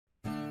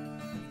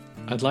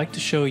I'd like to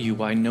show you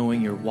why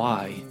knowing your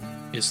why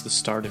is the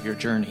start of your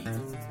journey.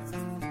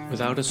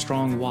 Without a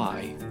strong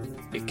why,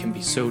 it can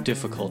be so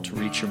difficult to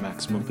reach your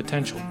maximum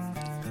potential.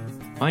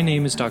 My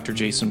name is Dr.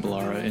 Jason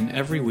Ballara, and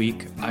every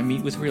week I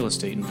meet with real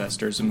estate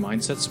investors and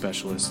mindset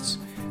specialists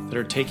that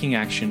are taking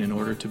action in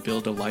order to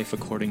build a life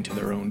according to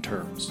their own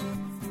terms.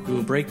 We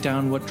will break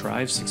down what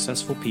drives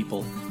successful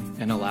people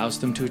and allows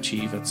them to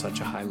achieve at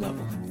such a high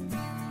level.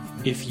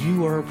 If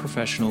you are a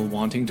professional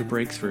wanting to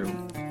break through,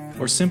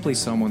 or simply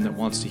someone that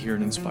wants to hear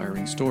an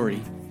inspiring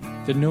story,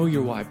 the Know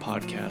Your Why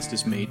podcast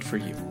is made for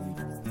you.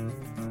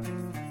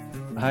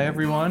 Hi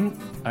everyone,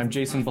 I'm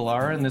Jason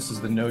Ballara and this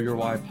is the Know Your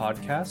Why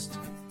podcast.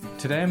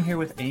 Today I'm here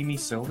with Amy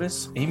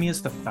Sylvis. Amy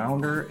is the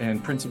founder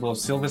and principal of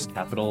Sylvis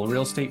Capital, a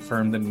real estate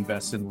firm that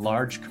invests in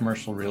large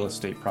commercial real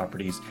estate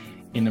properties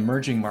in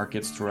emerging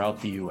markets throughout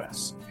the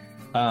US.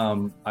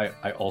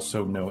 I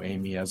also know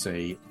Amy as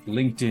a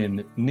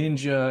LinkedIn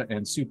ninja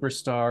and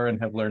superstar and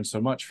have learned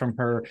so much from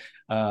her.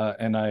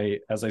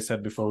 As I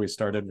said before we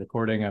started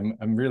recording,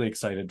 I'm really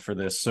excited for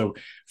this. So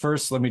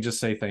first, let me just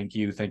say thank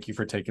you. Thank you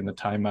for taking the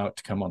time out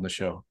to come on the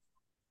show.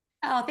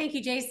 Oh, thank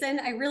you, Jason.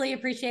 I really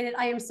appreciate it.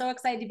 I am so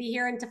excited to be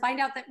here and to find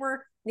out that we're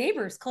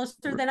neighbors closer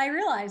than I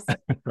realized.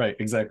 Right,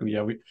 exactly.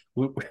 Yeah, we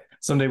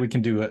someday we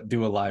can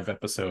do a live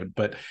episode,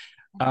 but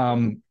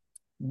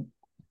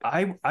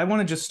I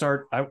want to just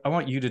start. I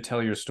want you to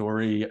tell your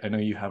story. I know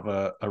you have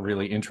a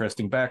really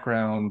interesting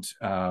background,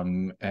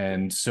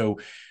 and so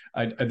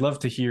I'd love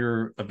to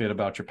hear a bit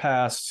about your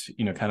past.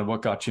 You know, kind of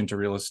what got you into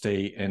real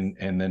estate, and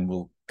then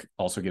we'll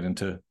also get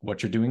into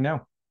what you're doing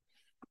now.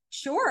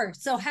 Sure.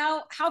 So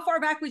how far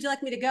back would you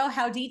like me to go?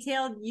 How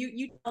detailed?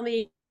 You tell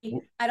me.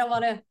 I don't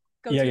want to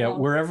go too long.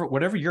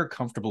 Whatever you're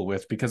comfortable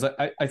with, because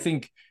I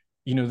think,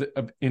 you know,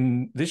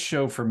 in this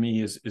show for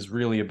me is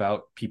really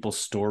about people's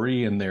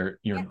story and their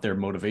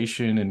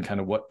motivation and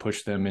kind of what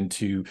pushed them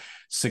into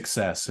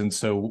success. And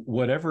so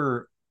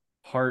whatever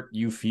part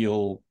you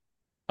feel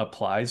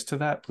applies to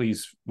that,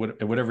 please,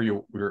 whatever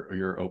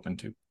you're open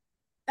to.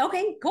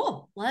 Okay,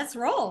 cool. Let's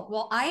roll.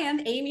 Well, I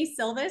am Amy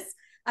Sylvis.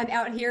 I'm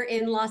out here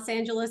in Los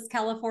Angeles,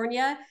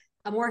 California,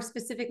 more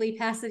specifically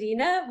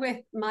Pasadena, with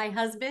my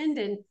husband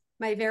and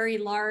my very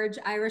large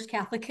Irish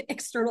Catholic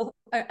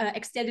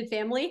extended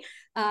family.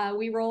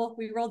 We roll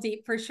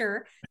deep for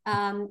sure.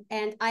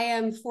 And I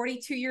am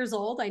 42 years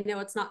old. I know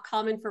it's not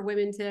common for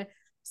women to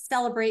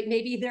celebrate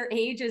maybe their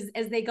age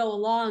as they go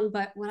along,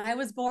 but when I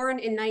was born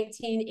in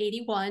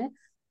 1981,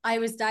 I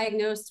was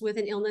diagnosed with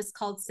an illness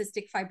called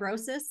cystic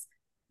fibrosis.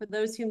 For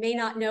those who may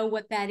not know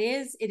what that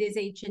is, it is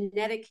a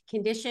genetic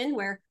condition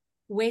where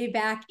way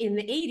back in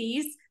the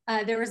 80s,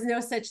 there was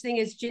no such thing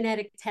as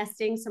genetic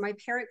testing. So my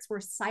parents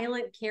were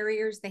silent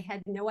carriers. They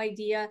had no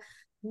idea.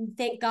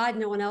 Thank God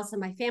no one else in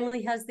my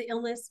family has the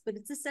illness, but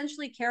it's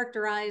essentially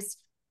characterized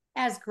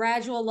as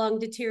gradual lung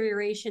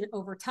deterioration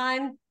over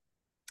time.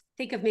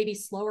 Think of maybe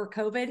slower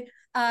COVID,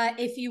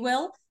 if you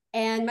will.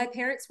 And my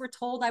parents were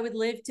told I would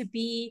live to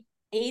be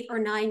 8 or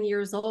 9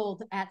 years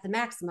old at the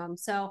maximum.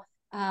 So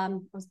I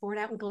was born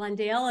out in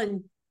Glendale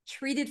and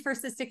treated for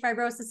cystic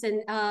fibrosis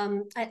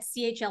at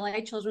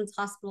CHLA, Children's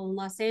Hospital in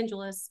Los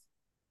Angeles.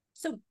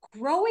 So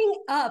growing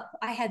up,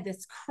 I had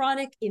this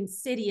chronic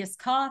insidious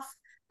cough.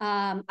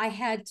 I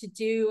had to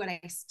do, and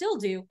I still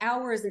do,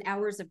 hours and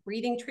hours of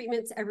breathing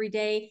treatments every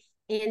day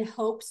in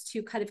hopes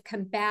to kind of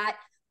combat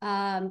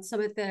some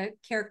of the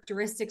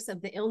characteristics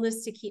of the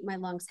illness to keep my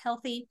lungs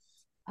healthy.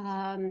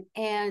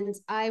 And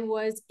I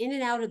was in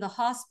and out of the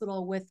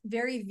hospital with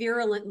very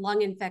virulent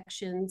lung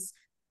infections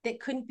that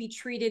couldn't be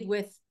treated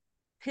with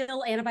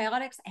pill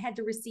antibiotics. I had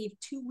to receive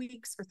 2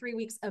 weeks or 3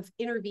 weeks of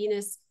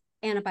intravenous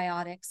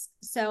antibiotics.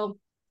 So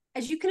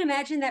as you can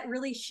imagine, that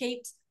really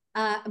shaped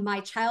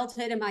my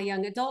childhood and my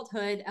young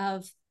adulthood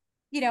of,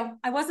 you know,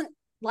 I wasn't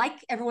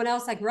like everyone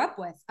else I grew up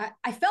with.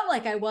 I felt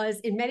like I was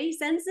in many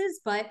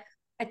senses, but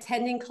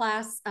attending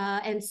class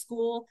and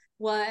school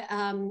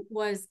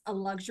was a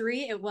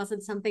luxury. It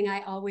wasn't something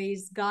I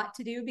always got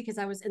to do because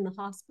I was in the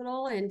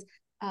hospital. And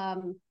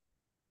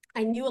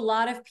I knew a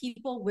lot of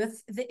people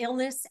with the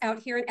illness out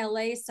here in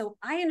LA. So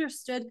I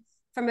understood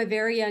from a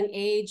very young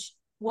age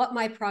what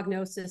my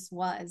prognosis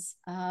was.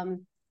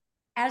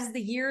 As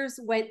the years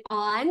went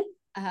on,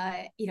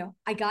 I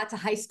got to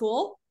high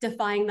school,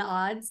 defying the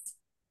odds.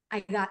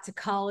 I got to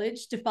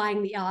college,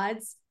 defying the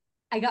odds.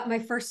 I got my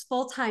first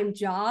full-time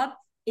job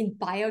in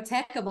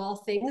biotech, of all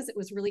things. It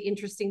was really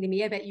interesting to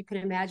me. I bet you can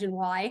imagine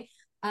why.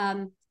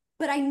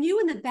 But I knew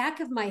in the back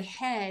of my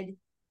head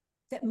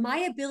that my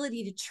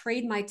ability to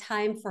trade my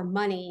time for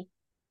money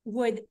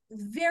would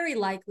very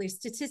likely,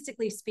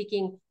 statistically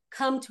speaking,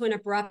 come to an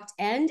abrupt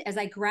end as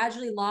I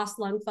gradually lost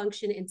lung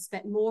function and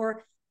spent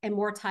more and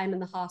more time in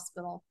the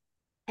hospital.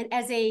 And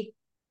as a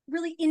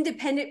really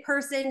independent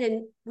person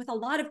and with a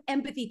lot of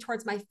empathy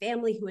towards my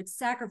family who had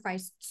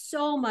sacrificed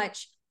so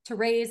much to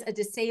raise a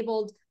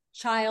disabled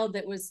child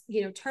that was,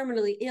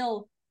 terminally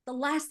ill, the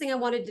last thing I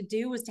wanted to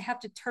do was to have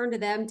to turn to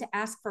them to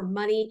ask for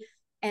money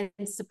and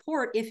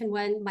support if and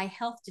when my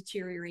health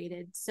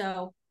deteriorated.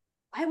 So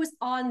I was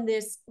on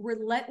this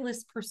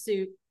relentless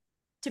pursuit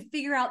to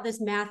figure out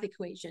this math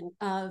equation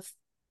of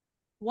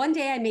one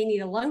day I may need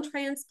a lung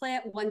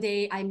transplant, one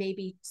day I may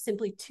be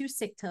simply too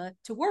sick to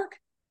work.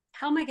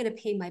 How am I going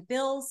to pay my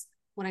bills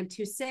when I'm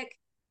too sick?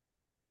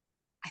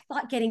 I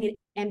thought getting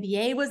an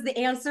MBA was the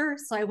answer.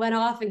 So I went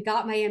off and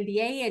got my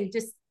MBA and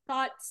just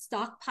thought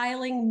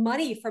stockpiling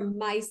money from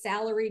my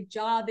salaried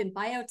job in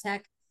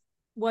biotech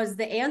was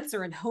the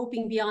answer, and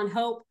hoping beyond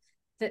hope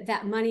that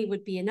that money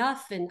would be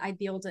enough and I'd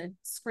be able to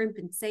scrimp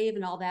and save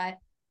and all that.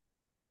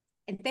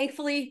 And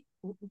thankfully,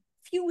 a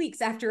few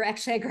weeks after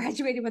actually I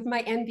graduated with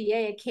my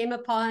MBA, I came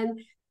upon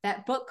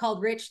that book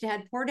called Rich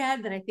Dad, Poor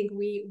Dad that I think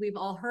we've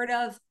all heard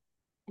of.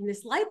 And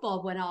this light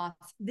bulb went off.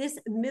 This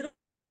middle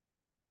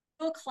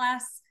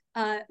class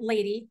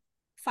lady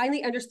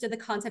finally understood the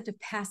concept of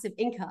passive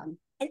income,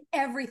 and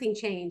everything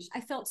changed.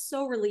 I felt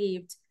so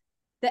relieved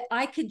that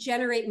I could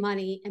generate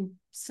money and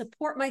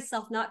support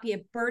myself, not be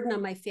a burden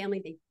on my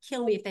family. They'd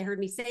kill me if they heard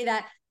me say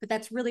that, but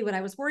that's really what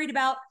I was worried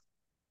about.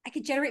 I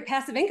could generate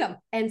passive income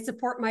and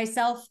support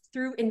myself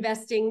through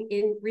investing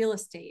in real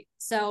estate.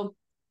 So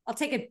I'll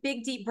take a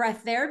big deep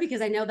breath there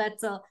because I know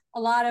that's a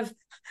lot of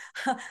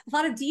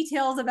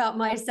details about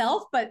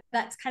myself, but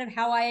that's kind of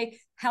how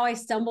I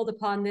stumbled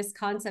upon this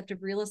concept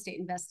of real estate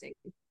investing.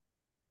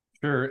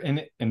 Sure,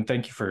 and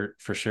thank you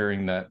for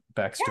sharing that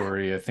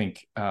backstory. Yeah. I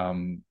think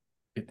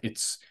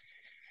it's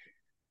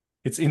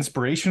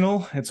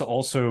inspirational. It's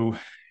also,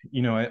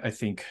 I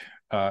think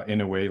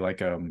in a way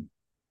like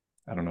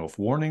I don't know if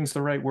warning's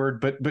the right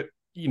word, but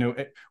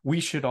we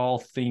should all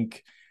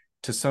think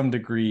to some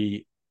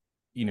degree,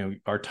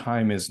 our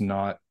time is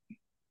not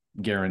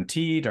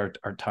guaranteed.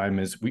 Our time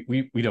is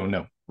we don't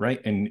know, right?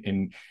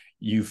 And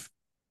you've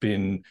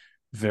been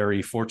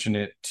very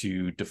fortunate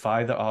to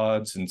defy the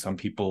odds, and some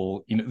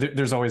people,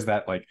 there's always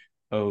that like,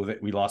 oh,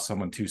 that we lost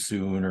someone too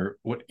soon or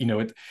what,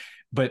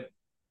 but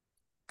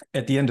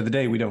at the end of the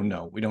day, we don't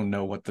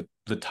know what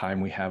the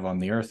time we have on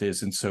the earth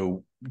is. And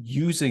so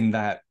using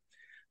that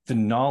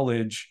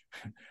knowledge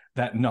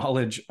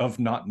of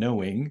not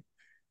knowing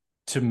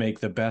to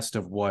make the best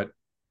of what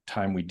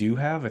time we do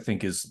have, I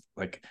think is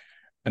like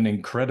an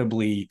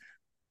incredibly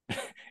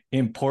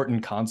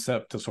important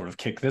concept to sort of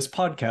kick this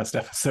podcast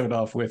episode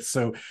off with.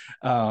 So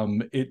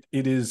it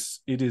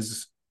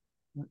is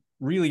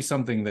really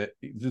something that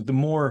the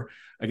more,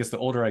 I guess, the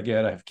older I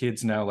get, I have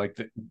kids now, like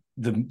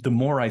the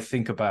more I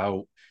think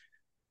about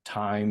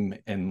time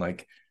and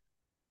like,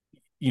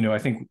 I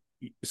think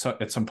so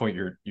at some point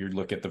you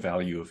look at the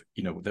value of,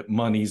 that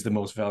money's the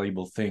most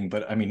valuable thing,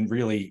 but I mean,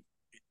 really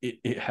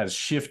it has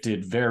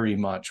shifted very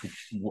much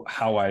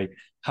how I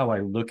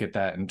look at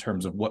that in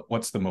terms of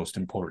what's the most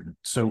important.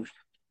 So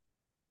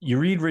you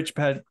read Rich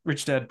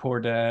Dad, Poor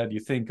Dad, you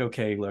think,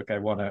 okay, look, I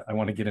want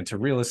to get into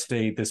real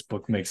estate. This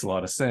book makes a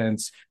lot of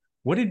sense.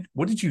 What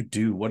did you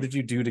do? What did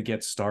you do to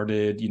get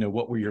started?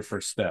 What were your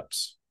first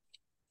steps?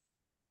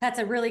 That's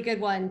a really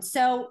good one.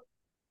 So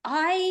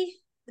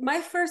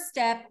my first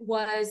step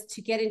was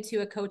to get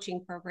into a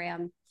coaching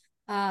program.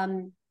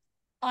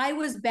 I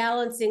was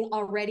balancing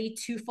already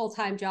 2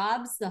 full-time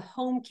jobs, the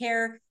home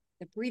care,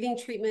 the breathing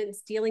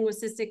treatments, dealing with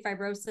cystic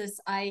fibrosis,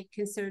 I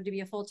considered to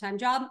be a full-time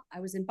job. I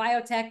was in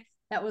biotech.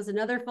 That was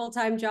another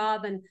full-time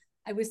job. And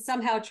I was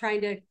somehow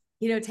trying to,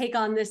 take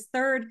on this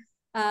third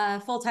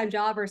full-time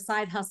job or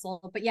side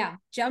hustle. But yeah,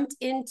 jumped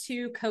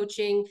into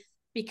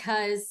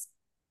because,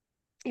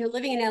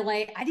 living in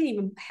LA, I didn't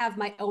even have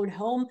my own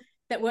home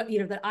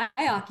that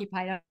I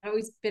occupied. I've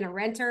always been a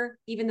renter,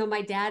 even though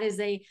my dad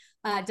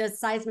does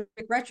seismic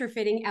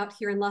retrofitting out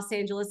here in Los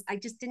Angeles. I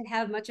just didn't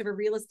have much of a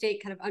real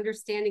estate kind of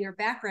understanding or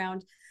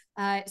background.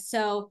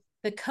 So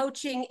the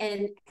coaching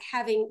and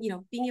having,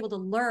 being able to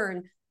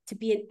learn to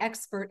be an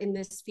expert in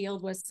this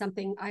field was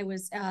something I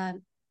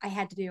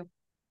had to do.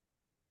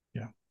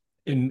 Yeah.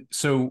 And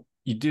so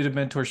you did a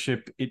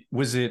mentorship.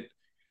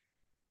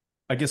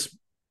 I guess,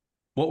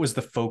 what was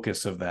the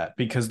focus of that?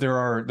 Because there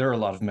are a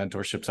lot of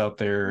mentorships out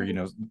there.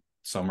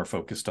 Some are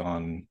focused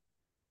on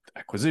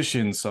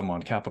acquisition, some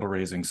on capital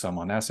raising, some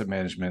on asset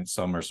management,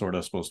 some are sort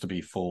of supposed to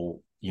be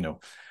full,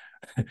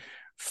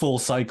 full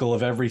cycle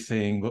of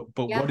everything.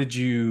 But yeah. What did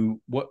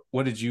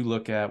you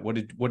look at?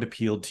 What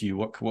appealed to you?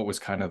 What was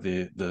kind of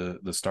the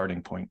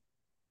starting point?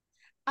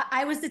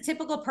 I was the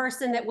typical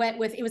person that went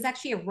with, it was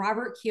actually a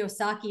Robert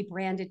Kiyosaki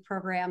branded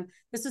program.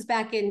 This was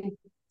back in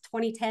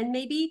 2010,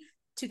 maybe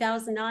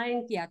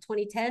 2009. Yeah,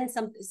 2010,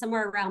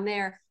 somewhere around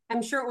there.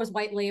 I'm sure it was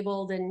white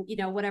labeled and,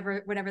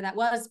 whatever that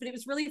was, but it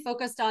was really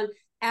focused on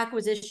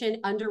acquisition,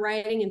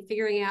 underwriting, and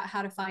figuring out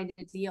how to find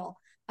a deal.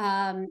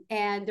 And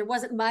there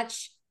wasn't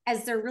much,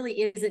 as there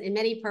really isn't in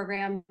many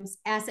programs,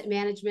 asset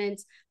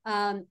management,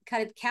 kind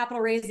of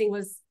capital raising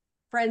was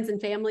friends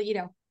and family.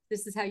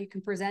 This is how you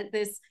can present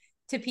this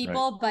to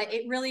people, right. But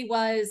it really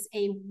was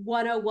a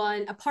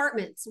 101,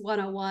 apartments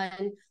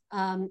 101,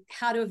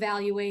 how to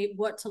evaluate,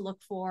 what to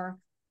look for,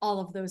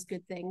 all of those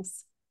good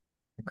things.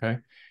 Okay.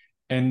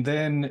 And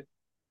then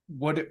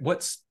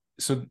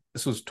so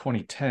this was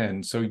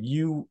 2010. So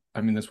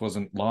this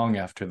wasn't long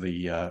after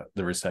the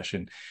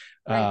recession.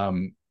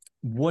 Right.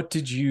 What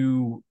did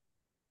you,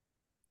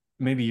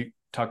 maybe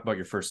talk about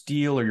your first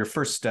deal or your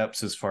first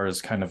steps as far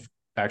as kind of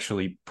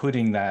actually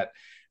putting that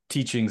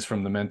teachings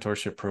from the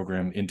mentorship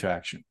program into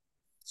action?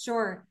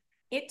 Sure.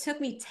 It took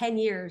me 10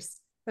 years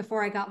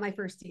before I got my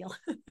first deal.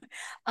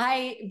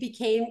 I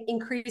became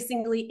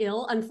increasingly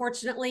ill,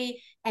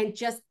 unfortunately, and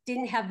just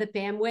didn't have the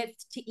bandwidth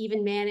to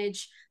even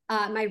manage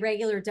my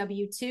regular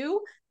W-2,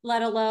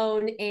 let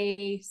alone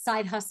a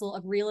side hustle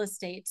of real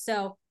estate.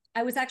 So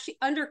I was actually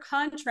under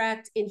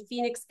contract in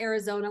Phoenix,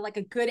 Arizona, like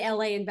a good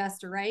LA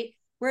investor, right?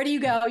 Where do you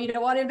go? You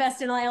don't want to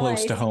invest in LA.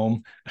 Close to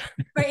home.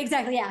 Right,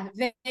 exactly. Yeah.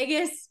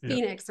 Vegas, Yeah.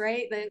 Phoenix,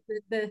 right?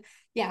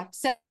 Yeah.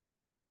 So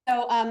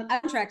I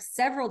contract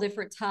several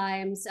different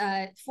times.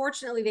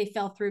 Fortunately, they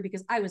fell through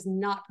because I was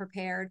not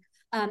prepared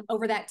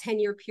over that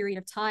 10-year period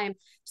of time.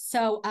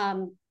 So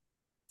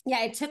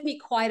yeah, it took me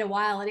quite a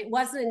while. And it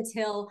wasn't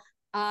until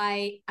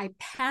I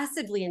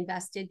passively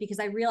invested because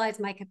I realized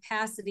my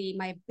capacity,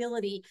 my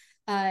ability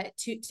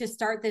to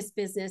start this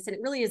business, and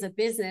it really is a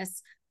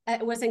business,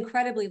 was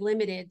incredibly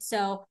limited.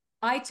 So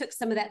I took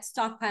some of that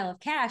stockpile of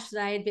cash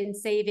that I had been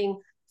saving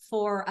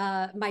for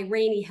my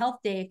rainy health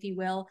day, if you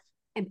will,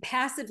 and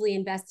passively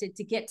invested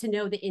to get to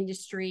know the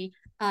industry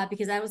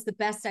because that was the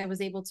best I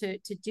was able to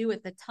do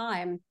at the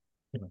time.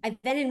 Yeah. I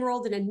then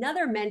enrolled in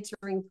another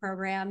mentoring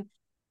program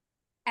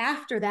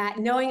after that,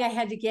 knowing I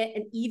had to get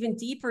an even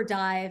deeper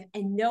dive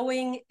and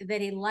knowing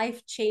that a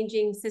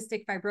life-changing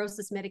cystic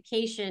fibrosis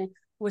medication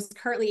was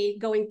currently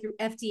going through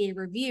FDA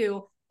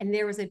review, and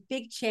there was a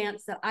big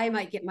chance that I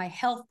might get my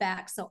health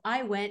back. So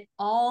I went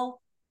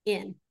all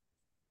in.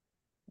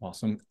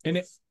 Awesome.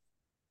 And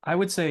I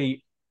would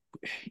say,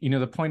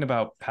 the point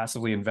about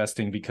passively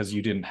investing because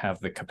you didn't have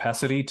the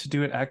capacity to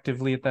do it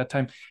actively at that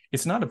time,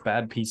 it's not a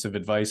bad piece of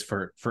advice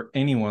for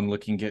anyone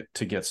looking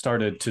to get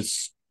started to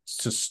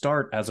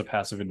start as a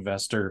passive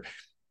investor,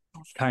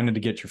 kind of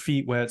to get your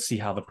feet wet, see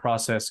how the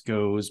process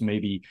goes,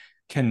 maybe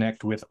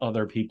connect with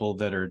other people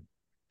that are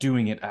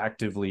doing it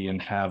actively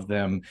and have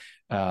them,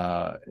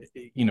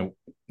 they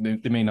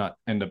may not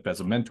end up as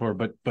a mentor,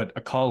 but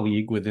a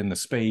colleague within the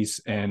space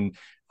and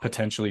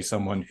potentially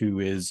someone who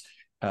is,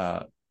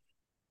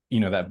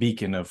 that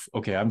beacon of,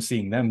 okay, I'm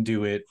seeing them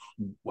do it.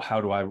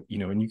 How do I,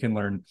 and you can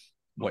learn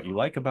what you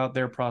like about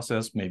their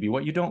process, maybe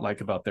what you don't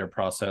like about their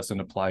process,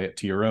 and apply it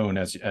to your own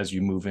as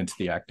you move into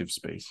the active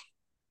space.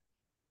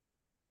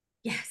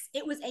 Yes,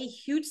 it was a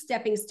huge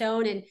stepping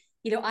stone. And,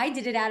 I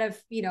did it out of,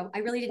 I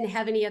really didn't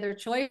have any other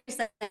choice,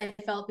 I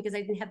felt, because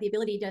I didn't have the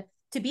ability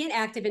to be an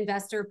active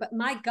investor. But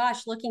my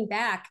gosh, looking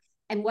back,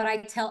 and what I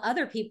tell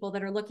other people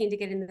that are looking to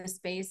get into this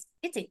space,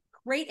 it's a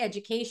great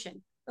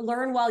education.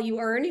 Learn while you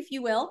earn, if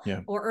you will,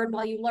 yeah. Or earn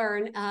while you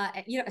learn,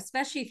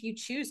 especially if you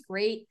choose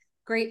great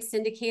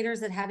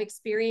syndicators that have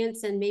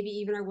experience and maybe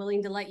even are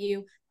willing to let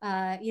you,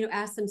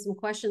 ask them some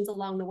questions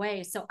along the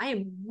way. So I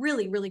am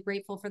really, really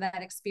grateful for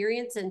that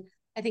experience. And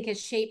I think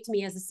has shaped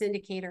me as a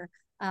syndicator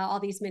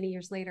all these many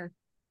years later.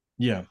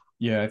 Yeah.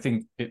 I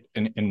think it,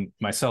 and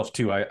myself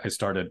too, I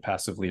started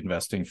passively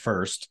investing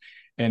first,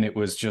 and it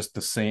was just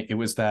the same. It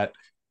was that,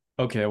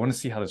 okay, I want to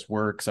see how this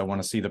works. I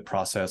want to see the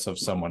process of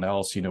someone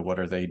else, what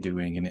are they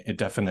doing? And it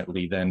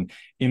definitely then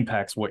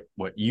impacts what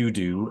you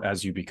do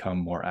as you become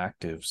more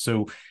active.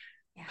 So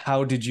yeah.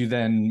 How did you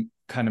then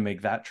kind of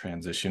make that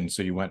transition?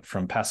 So you went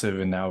from passive,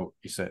 and now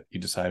you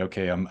decide,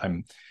 okay,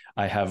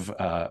 I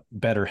have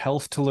better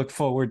health to look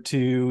forward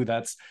to.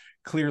 That's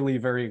clearly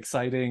very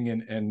exciting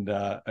and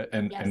yes.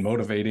 and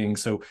motivating.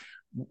 So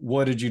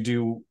what did you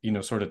do,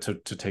 sort of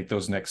to take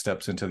those next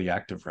steps into the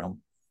active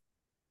realm?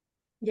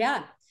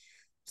 Yeah.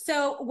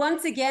 So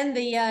once again,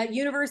 the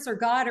universe or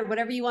God or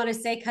whatever you want to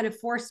say kind of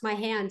forced my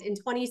hand. In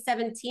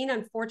 2017,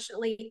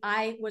 unfortunately,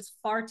 I was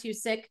far too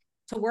sick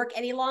to work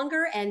any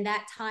longer. And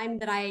that time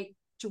that I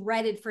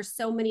dreaded for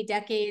so many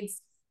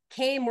decades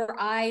came where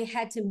I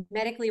had to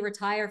medically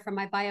retire from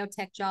my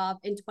biotech job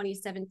in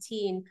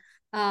 2017.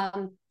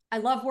 I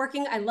love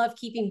working. I love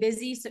keeping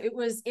busy. So it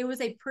was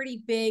a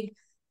pretty big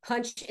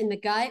punch in the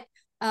gut.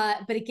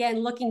 But again,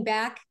 looking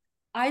back,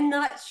 I'm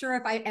not sure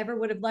if I ever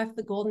would have left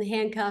the golden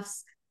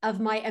handcuffs of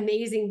my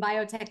amazing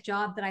biotech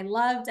job that I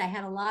loved. I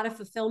had a lot of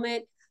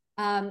fulfillment.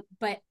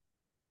 But,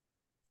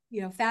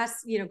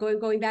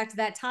 going back to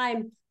that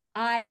time,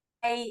 I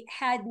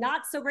had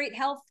not so great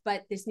health,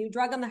 but this new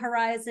drug on the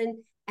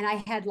horizon, and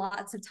I had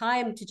lots of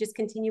time to just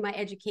continue my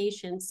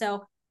education.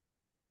 So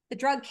the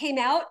drug came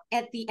out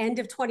at the end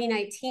of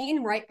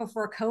 2019, right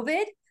before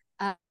COVID.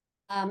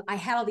 I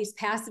had all these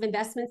passive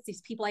investments,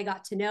 these people I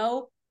got to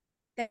know.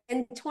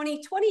 Then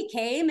 2020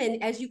 came,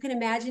 and as you can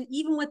imagine,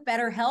 even with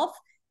better health,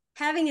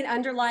 having an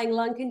underlying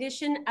lung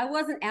condition, I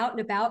wasn't out and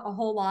about a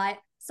whole lot.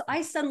 So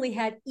I suddenly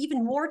had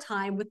even more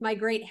time with my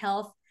great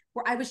health,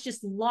 where I was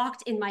just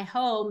locked in my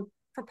home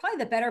for probably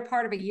the better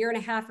part of a year and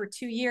a half or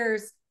 2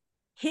 years,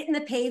 hitting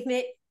the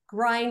pavement,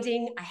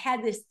 grinding. I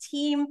had this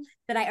team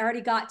that I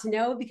already got to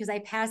know because I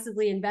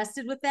passively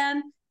invested with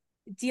them.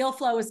 Deal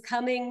flow was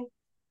coming.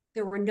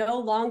 There were no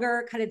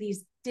longer kind of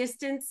these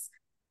distance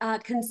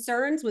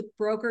concerns with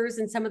brokers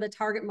and some of the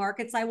target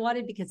markets I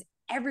wanted, because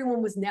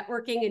everyone was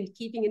networking and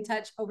keeping in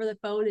touch over the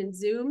phone and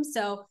Zoom.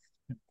 So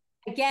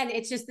again,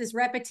 it's just this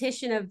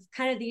repetition of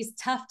kind of these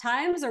tough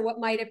times, or what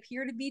might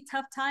appear to be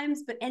tough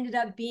times, but ended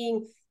up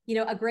being,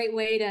 a great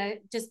way to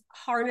just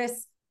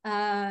harness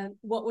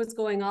what was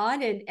going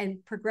on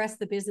and progress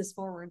the business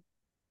forward.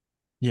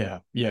 Yeah.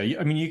 Yeah.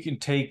 I mean, you can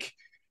take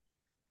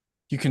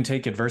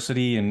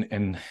adversity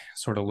and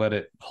sort of let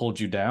it hold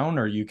you down,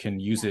 or you can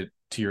use it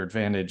to your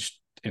advantage.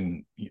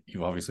 And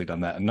you've obviously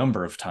done that a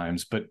number of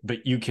times, but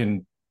you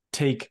can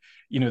take,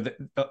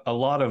 a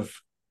lot of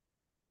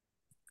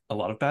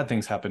bad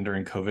things happened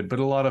during COVID, but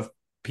a lot of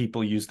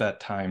people use that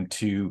time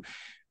to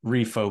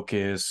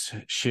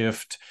refocus,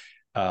 shift,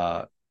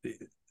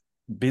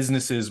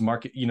 businesses,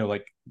 market,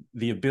 like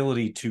the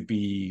ability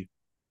to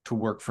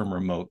work from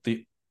remote,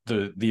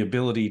 the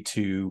ability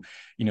to,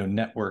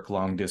 network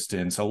long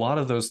distance, a lot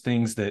of those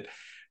things that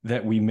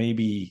we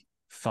maybe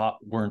thought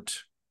weren't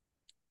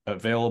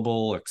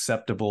available,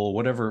 acceptable,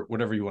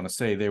 whatever you want to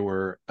say, they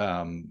were,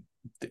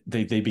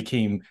 they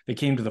came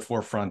to the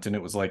forefront, and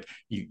it was like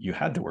you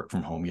had to work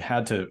from home, you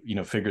had to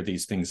figure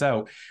these things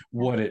out.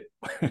 What it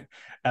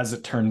as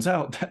it turns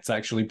out, that's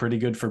actually pretty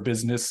good for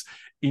business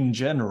in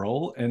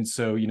general, and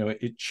so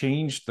it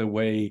changed the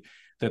way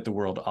that the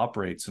world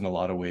operates in a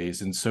lot of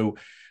ways. And so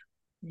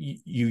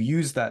you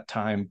use that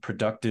time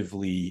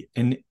productively,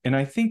 and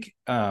I think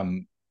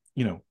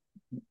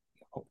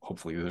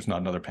hopefully there's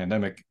not another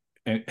pandemic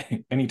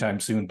anytime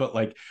soon, but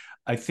like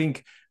I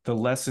think the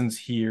lessons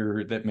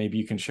here that maybe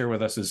you can share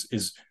with us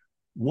is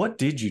what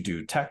did you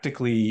do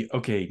tactically?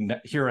 Okay,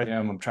 here I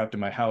am, I'm trapped in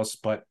my house,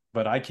 but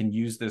I can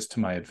use this to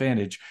my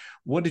advantage.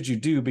 What did you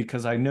do?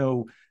 Because I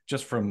know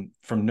just from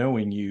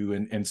knowing you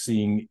and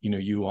seeing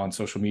you on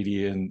social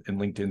media and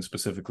LinkedIn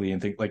specifically,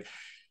 and think like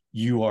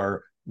you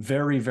are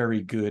very,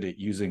 very good at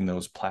using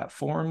those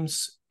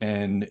platforms.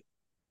 And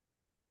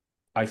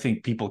I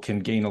think people can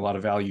gain a lot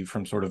of value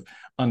from sort of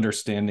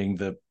understanding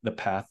the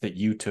path that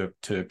you took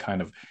to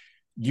kind of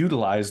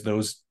utilize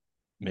those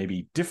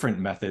maybe different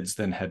methods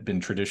than had been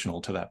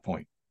traditional to that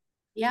point.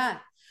 Yeah.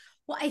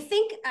 Well, I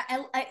think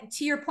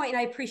to your point, and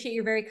I appreciate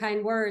your very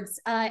kind words.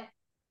 I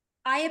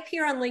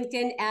appear on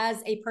LinkedIn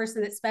as a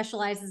person that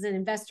specializes in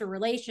investor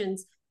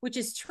relations, which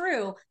is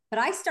true, but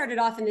I started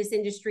off in this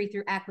industry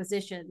through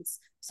acquisitions.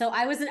 So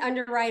I was an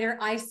underwriter,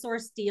 I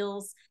sourced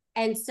deals.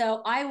 And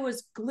so I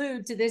was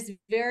glued to this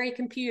very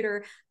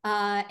computer.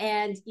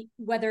 And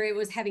whether it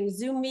was having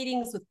Zoom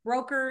meetings with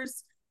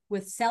brokers,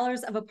 with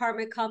sellers of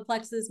apartment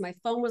complexes, my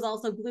phone was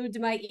also glued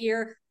to my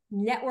ear,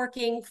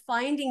 networking,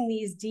 finding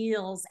these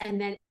deals, and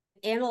then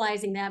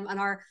analyzing them on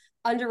our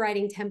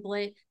underwriting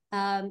template.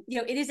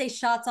 It is a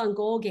shots on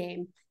goal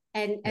game.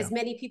 And as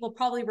many people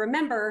probably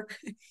remember,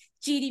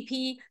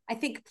 GDP, I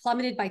think,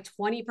 plummeted by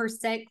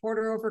 20%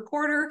 quarter over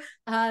quarter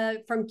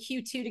from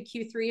Q2 to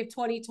Q3 of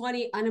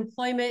 2020.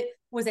 Unemployment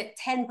was at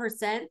 10%.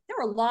 There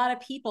were a lot of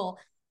people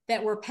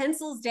that were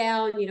pencils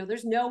down.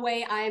 There's no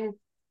way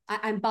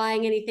I'm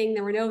buying anything.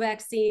 There were no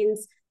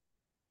vaccines.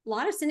 A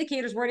lot of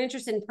syndicators weren't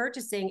interested in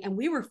purchasing, and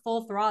we were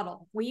full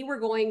throttle. We were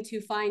going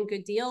to find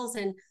good deals,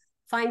 and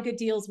find good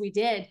deals we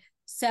did.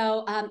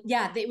 So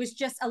it was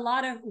just a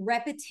lot of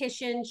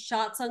repetition,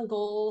 shots on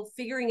goal,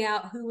 figuring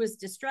out who was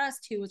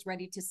distressed, who was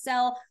ready to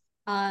sell,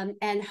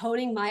 and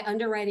honing my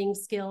underwriting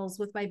skills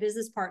with my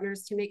business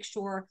partners to make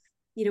sure,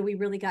 we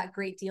really got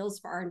great deals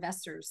for our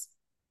investors.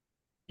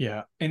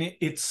 Yeah. And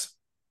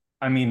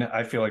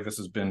I feel like this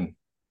has been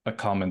a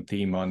common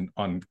theme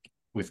on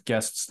with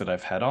guests that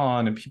I've had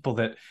on, and people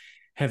that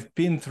have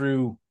been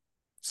through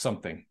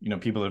something,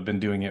 people that have been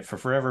doing it for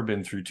forever,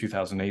 been through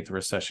 2008, the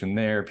recession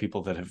there,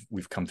 people that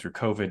we've come through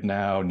COVID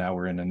now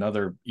we're in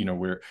another,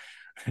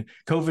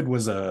 COVID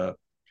was a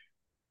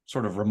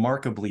sort of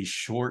remarkably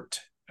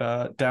short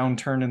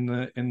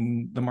downturn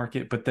in the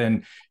market, but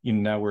then,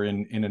 now we're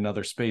in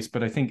another space.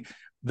 But I think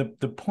the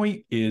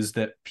point is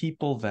that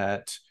people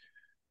that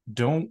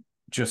don't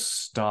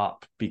just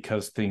stop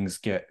because things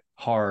get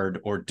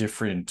hard or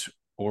different,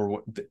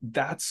 or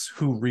that's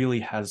who really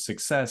has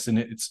success. And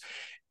it's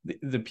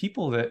the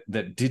people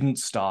that didn't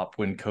stop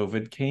when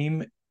COVID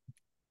came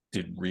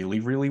did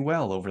really, really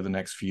well over the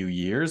next few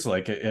years.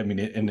 Like, I mean,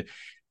 and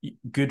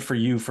good for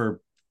you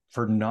for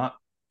not,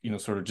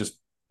 sort of just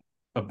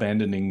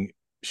abandoning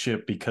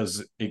ship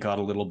because it got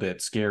a little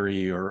bit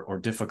scary or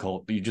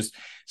difficult, but you just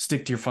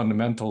stick to your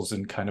fundamentals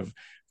and kind of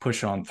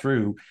push on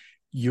through.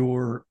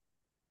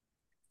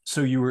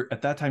 So you were,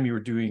 at that time, you were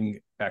doing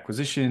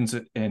acquisitions,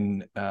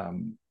 and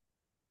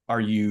are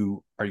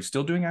you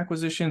still doing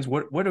acquisitions?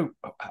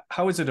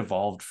 How has it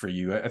evolved for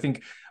you? I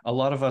think a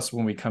lot of us,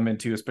 when we come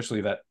into,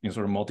 especially that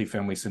sort of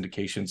multifamily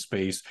syndication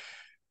space,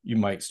 you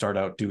might start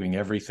out doing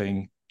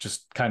everything,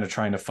 just kind of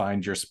trying to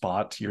find your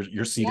spot,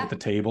 your seat at the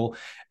table,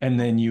 and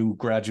then you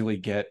gradually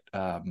get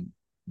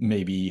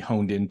maybe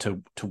honed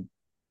into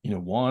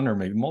one or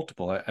maybe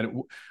multiple.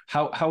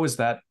 How has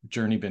that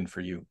journey been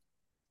for you?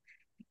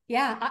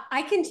 Yeah,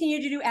 I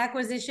continue to do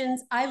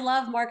acquisitions. I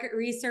love market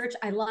research.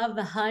 I love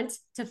the hunt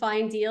to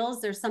find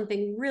deals. There's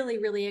something really,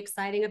 really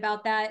exciting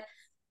about that.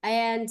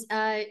 And,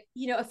 a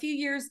few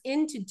years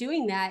into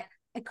doing that,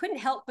 I couldn't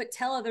help but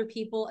tell other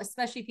people,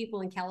 especially people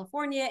in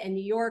California and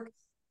New York,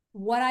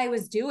 what I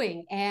was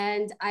doing.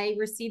 And I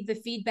received the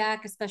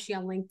feedback, especially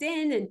on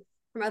LinkedIn and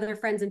from other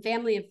friends and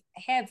family, of,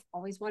 hey, I've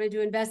always wanted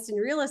to invest in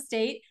real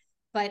estate,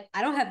 but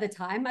I don't have the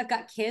time. I've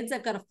got kids.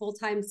 I've got a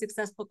full-time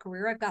successful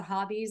career. I've got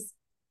hobbies.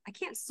 I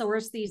can't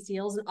source these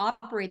deals and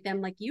operate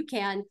them like you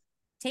can.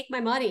 Take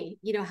my money,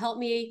 help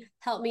me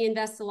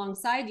invest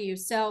alongside you.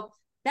 So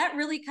that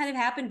really kind of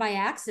happened by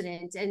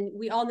accident. And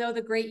we all know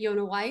the great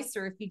Yona Weiss,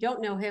 or if you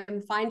don't know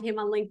him, find him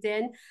on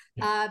LinkedIn.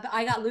 But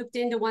I got looped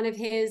into one of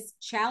his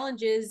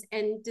challenges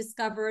and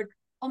discovered,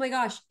 oh my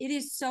gosh, it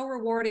is so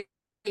rewarding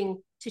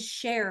to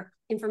share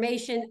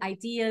information,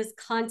 ideas,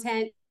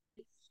 content,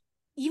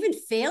 even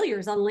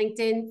failures on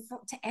LinkedIn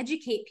to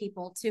educate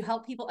people, to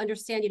help people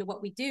understand,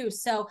 what we do.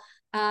 So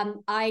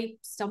I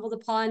stumbled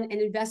upon an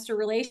investor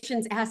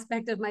relations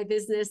aspect of my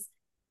business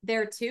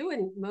there too.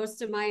 And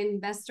most of my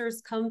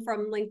investors come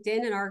from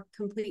LinkedIn and are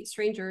complete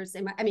strangers.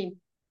 And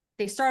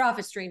they start off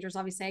as strangers.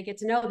 Obviously, I get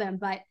to know them,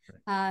 but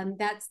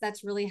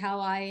that's really how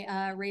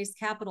I raise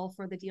capital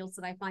for the deals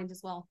that I find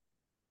as well.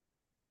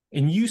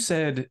 And you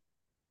said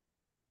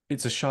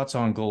it's a shots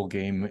on goal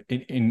game,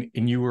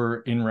 and you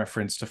were in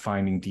reference to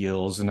finding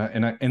deals,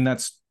 and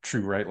that's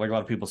true, right? Like a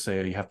lot of people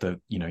say you have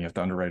to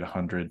underwrite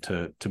 100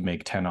 to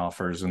make 10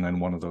 offers, and then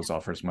one of those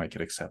offers might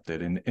get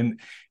accepted. And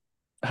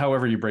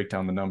however you break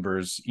down the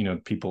numbers,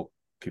 people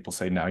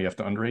say now you have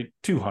to underwrite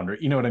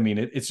 200. You know what I mean?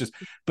 It's just,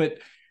 but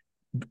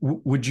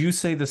would you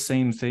say the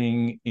same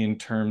thing in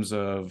terms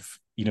of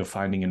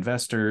finding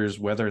investors,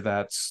 whether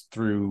that's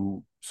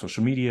through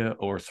social media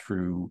or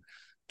through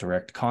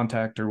direct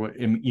contact or what?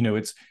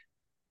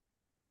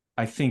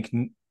 I think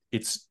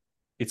it's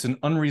an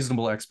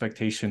unreasonable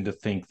expectation to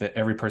think that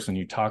every person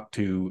you talk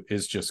to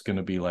is just going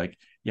to be like,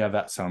 yeah,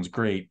 that sounds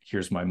great,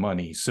 here's my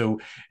money. So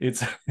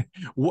it's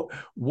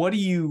what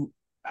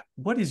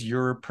is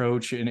your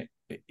approach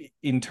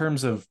in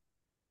terms of,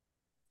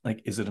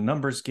 like, is it a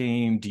numbers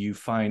game? Do you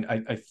find,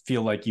 I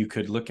feel like you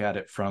could look at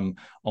it from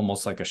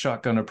almost like a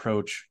shotgun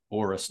approach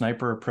or a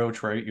sniper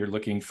approach, right? You're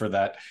looking for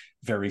that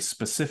very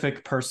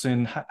specific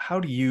person. How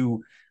do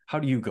you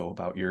go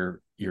about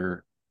your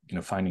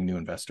finding new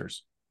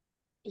investors?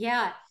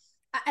 Yeah.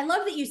 I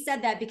love that you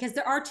said that, because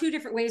there are two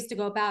different ways to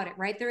go about it,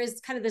 right? There is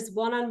kind of this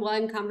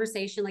one-on-one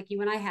conversation like you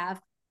and I have,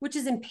 which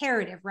is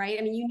imperative,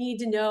 right? You need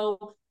to know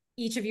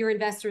each of your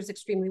investors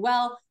extremely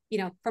well,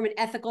 from an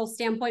ethical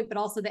standpoint, but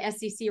also the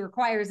SEC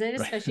requires it,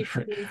 especially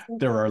right.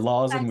 There are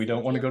laws and we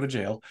don't want to go to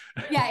jail.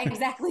 Yeah,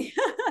 exactly.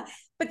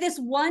 But this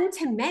one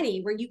to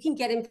many, where you can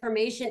get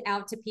information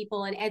out to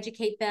people and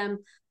educate them,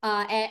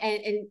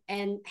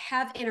 and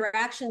have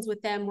interactions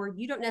with them where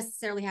you don't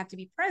necessarily have to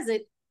be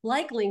present,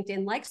 like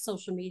LinkedIn, like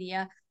social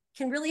media,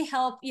 can really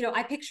help.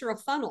 I picture a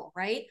funnel,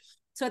 right?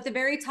 So at the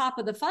very top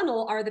of the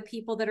funnel are the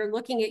people that are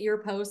looking at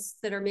your posts,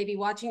 that are maybe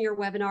watching your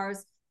webinars,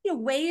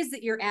 ways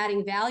that you're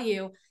adding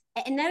value.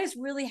 And that is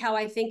really how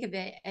I think of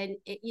it. And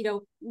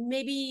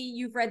maybe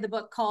you've read the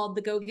book called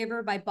The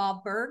Go-Giver by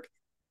Bob Burg.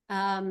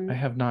 I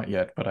have not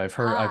yet, but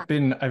I've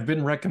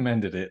been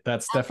recommended it.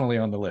 That's definitely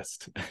on the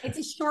list. It's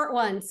a short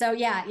one. So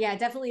yeah,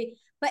 definitely.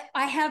 But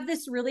I have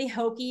this really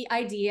hokey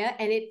idea,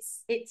 and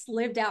it's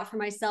lived out for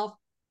myself,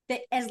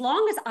 that as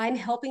long as I'm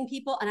helping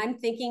people and I'm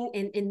thinking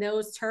in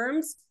those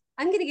terms,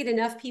 I'm going to get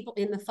enough people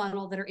in the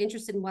funnel that are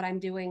interested in what I'm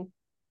doing,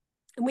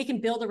 and we can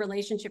build a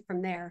relationship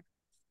from there.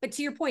 But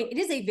to your point, it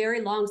is a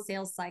very long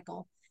sales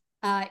cycle.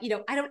 I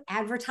don't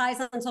advertise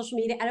on social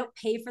media. I don't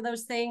pay for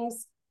those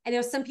things. I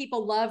know some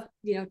people love,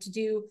 to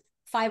do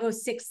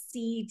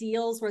 506c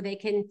deals where they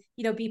can,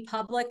 be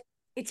public.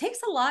 It takes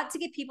a lot to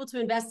get people to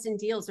invest in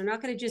deals. They're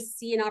not going to just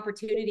see an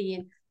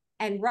opportunity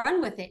and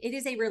run with it. It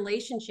is a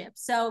relationship.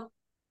 So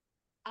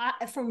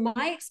from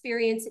my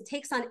experience, it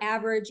takes on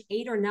average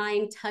 8 or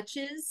 9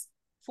 touches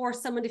for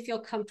someone to feel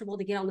comfortable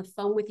to get on the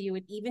phone with you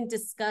and even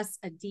discuss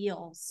a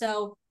deal.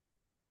 So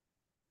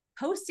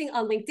posting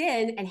on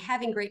LinkedIn and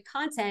having great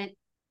content,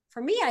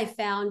 for me, I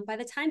found by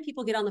the time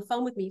people get on the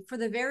phone with me for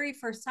the very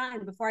first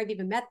time, before I've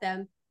even met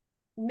them,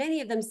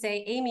 many of them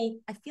say, Amy,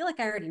 I feel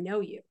like I already know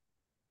you.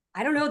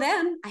 I don't know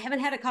them. I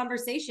haven't had a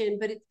conversation,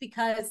 but it's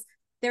because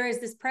there is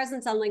this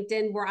presence on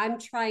LinkedIn where I'm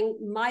trying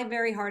my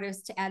very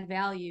hardest to add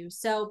value.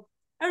 So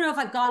I don't know if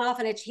I've gone off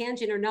on a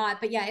tangent or not,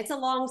 but yeah, it's a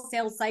long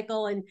sales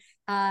cycle. And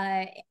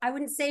I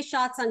wouldn't say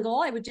shots on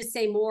goal. I would just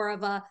say more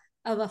of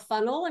a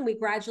funnel, and we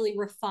gradually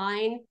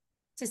refine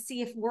to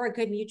see if we're a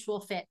good mutual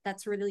fit.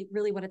 That's really,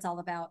 really what it's all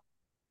about.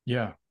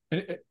 Yeah,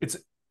 it's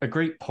a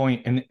great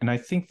point. And I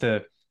think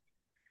the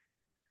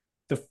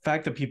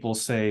fact that people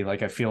say,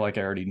 like, I feel like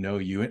I already know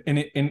you,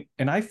 and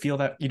I feel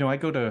that,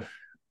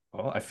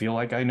 I feel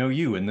like I know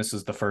you, and this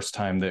is the first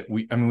time that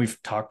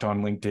we've talked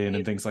on LinkedIn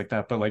and things like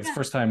that, but like, it's the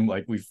first time,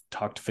 like, we've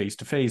talked face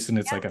to face, and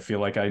it's like, I feel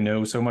like I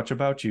know so much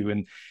about you.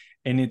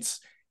 And it's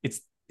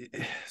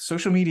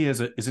social media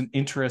is an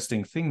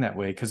interesting thing that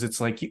way, because it's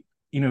like,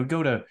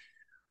 go to,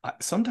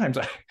 sometimes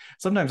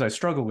I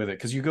struggle with it,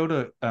 because you go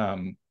to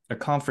a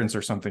conference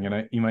or something,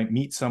 and you might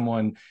meet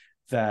someone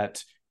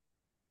that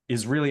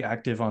is really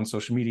active on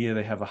social media.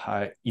 They have a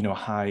high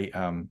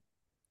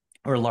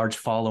or a large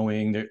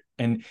following there,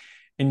 and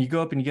and you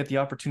go up and you get the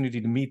opportunity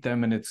to meet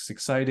them, and it's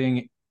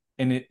exciting.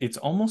 And it's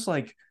almost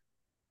like,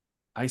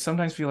 I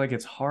sometimes feel like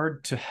it's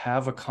hard to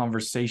have a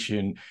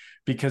conversation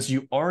because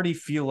you already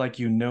feel like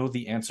you know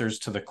the answers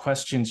to the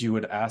questions you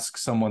would ask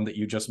someone that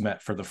you just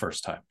met for the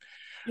first time.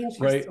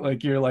 Right?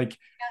 Like you're like,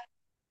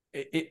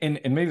 and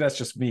maybe that's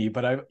just me,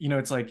 but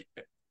it's like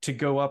to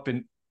go up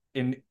and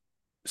in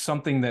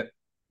something that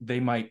they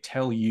might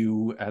tell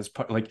you as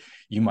part, like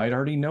you might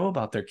already know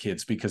about their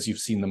kids because you've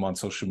seen them on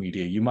social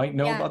media. You might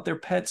know about their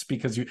pets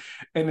because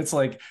and it's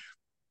like,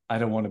 I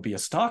don't want to be a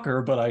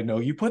stalker, but I know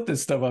you put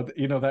this stuff on,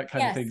 that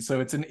kind of thing. So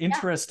it's an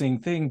interesting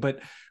thing,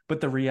 but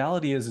the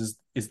reality is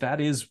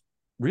that is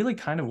really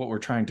kind of what we're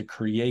trying to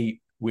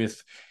create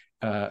with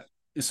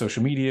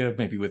social media,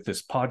 maybe with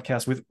this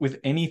podcast, with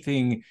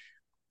anything,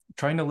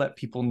 trying to let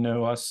people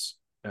know us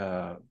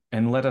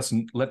and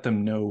let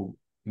them know,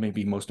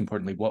 maybe most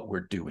importantly, what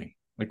we're doing,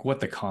 like what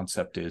the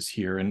concept is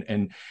here,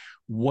 and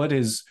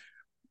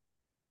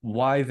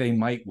why they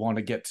might want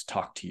to get to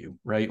talk to you,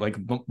 right? Like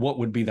what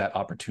would be that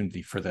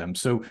opportunity for them.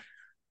 So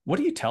what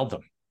do you tell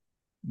them?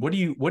 What do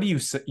you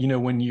say,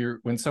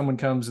 when someone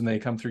comes and they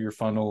come through your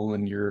funnel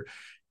and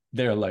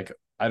they're like,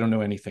 I don't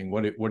know anything.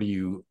 What do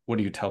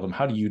you tell them?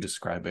 How do you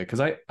describe it? Because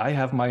I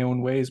have my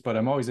own ways, but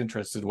I'm always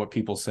interested in what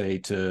people say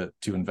to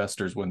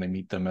investors when they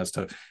meet them as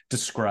to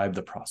describe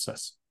the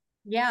process.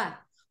 Yeah.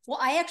 Well,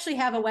 I actually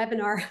have a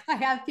webinar I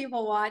have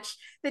people watch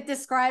that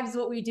describes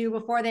what we do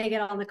before they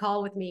get on the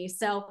call with me.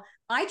 So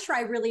I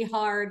try really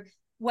hard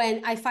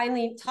when I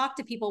finally talk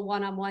to people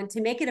one-on-one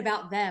to make it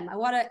about them.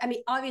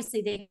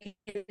 Obviously they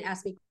can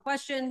ask me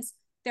questions.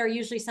 There are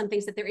usually some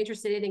things that they're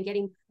interested in and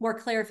getting more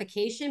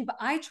clarification, but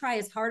I try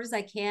as hard as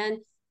I can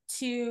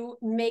to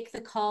make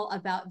the call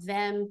about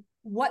them,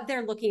 what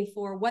they're looking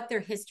for, what their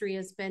history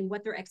has been,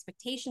 what their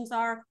expectations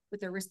are,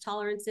 what their risk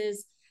tolerance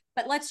is.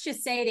 But let's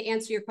just say, to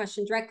answer your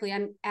question directly,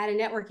 I'm at a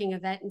networking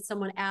event and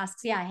someone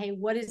asks, hey,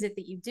 what is it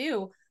that you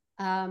do?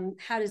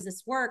 How does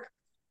this work?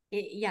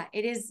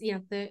 It is,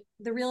 the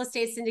real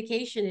estate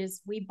syndication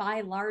is we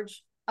buy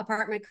large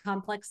apartment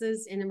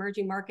complexes in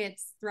emerging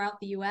markets throughout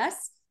the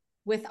US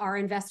with our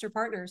investor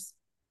partners.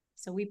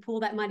 So we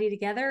pool that money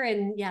together,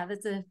 and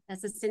that's a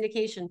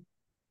syndication.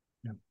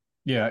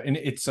 Yeah. And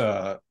it's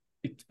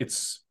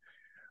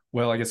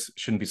well, I guess it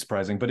shouldn't be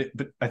surprising, but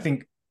I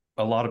think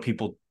a lot of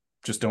people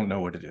just don't know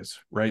what it is,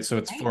 right? So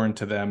it's foreign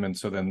to them, and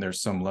so then there's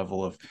some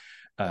level of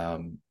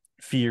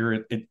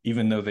fear.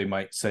 Even though they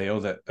might say, "Oh,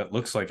 that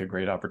looks like a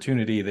great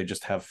opportunity," they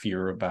just have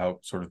fear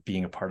about sort of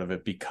being a part of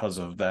it because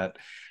of that.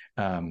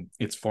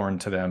 It's foreign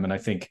to them, and I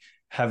think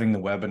having the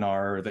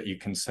webinar that you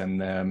can send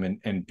them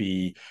and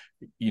be,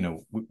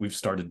 we've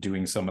started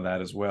doing some of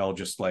that as well.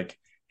 Just like,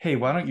 hey,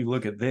 why don't you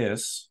look at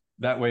this?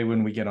 That way,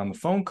 when we get on the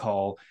phone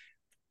call,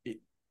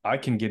 I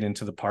can get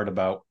into the part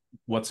about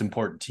what's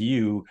important to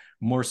you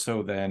more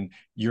so than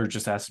you're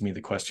just asking me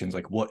the questions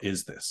like, what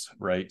is this,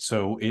 right?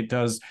 So it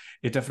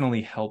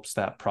definitely helps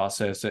that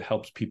process. It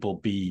helps people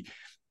be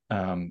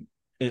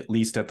at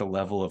least at the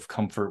level of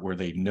comfort where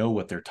they know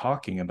what they're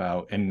talking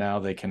about, and now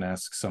they can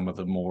ask some of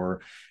the more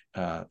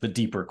the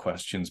deeper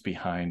questions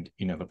behind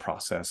the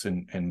process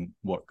and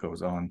what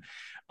goes on.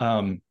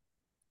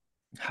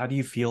 How do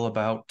you feel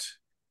about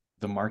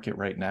the market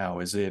right now?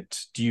 Do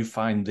you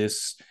find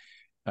this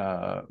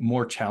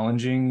more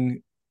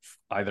challenging,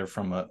 either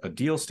from a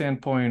deal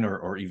standpoint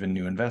or even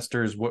new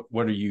investors?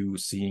 What are you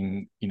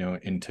seeing,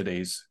 in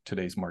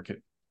today's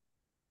market?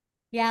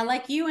 Yeah,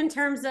 like you, in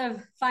terms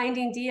of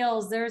finding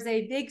deals, there's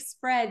a big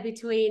spread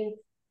between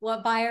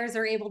what buyers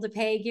are able to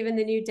pay given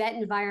the new debt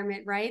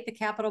environment, right? The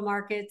capital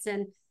markets,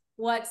 and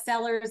what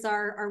sellers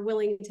are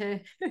willing to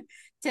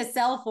to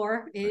sell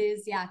for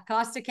is,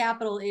 cost of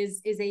capital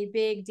is a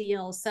big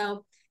deal.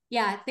 So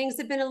things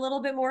have been a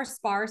little bit more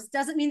sparse.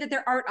 Doesn't mean that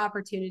there aren't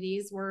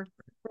opportunities. We're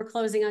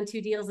closing on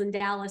 2 deals in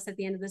Dallas at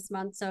the end of this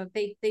month, so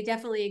they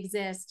definitely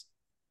exist.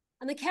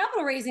 On the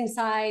capital raising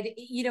side,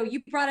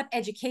 you brought up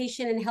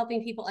education and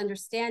helping people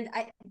understand.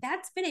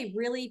 That's been a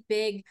really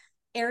big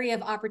area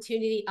of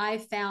opportunity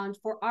I've found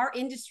for our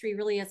industry,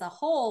 really as a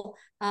whole,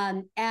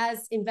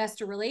 as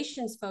investor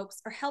relations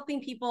folks are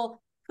helping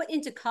people put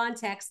into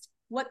context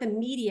what the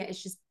media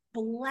is just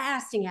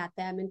blasting at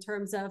them in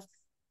terms of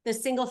the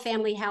single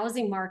family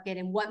housing market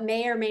and what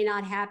may or may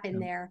not happen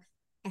there,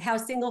 and how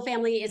single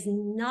family is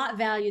not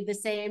valued the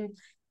same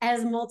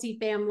as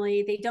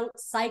multifamily. They don't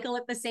cycle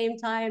at the same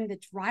time. The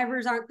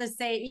drivers aren't the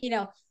same.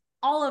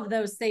 All of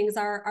those things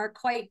are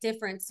quite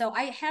different. So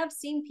I have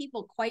seen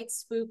people quite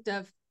spooked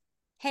of,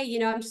 hey,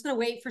 I'm just going to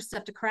wait for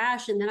stuff to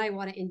crash and then I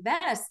want to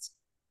invest,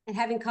 and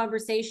having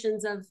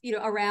conversations of,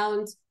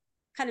 around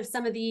kind of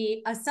some of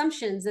the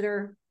assumptions that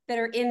are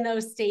in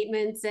those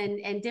statements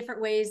and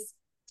different ways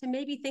to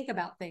maybe think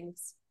about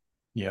things.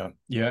 Yeah.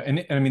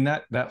 And I mean,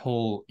 that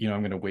whole,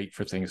 I'm going to wait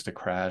for things to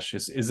crash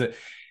is it,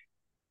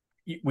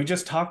 we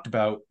just talked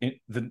about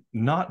the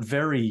not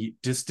very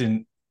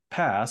distant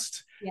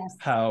past,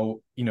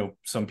 how,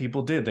 some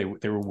people did,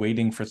 they were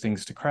waiting for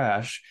things to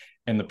crash,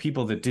 and the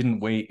people that didn't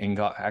wait and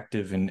got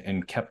active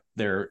and kept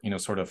their,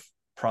 sort of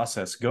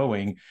process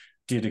going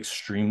did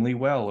extremely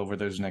well over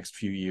those next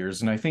few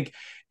years. And I think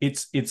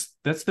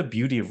that's the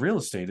beauty of real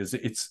estate, is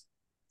it's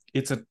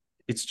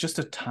just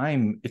a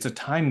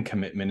time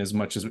commitment as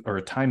much as, or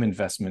a time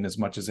investment as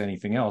much as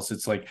anything else.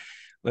 It's like,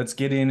 let's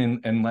get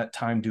in and let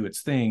time do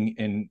its thing.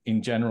 And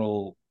in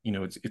general,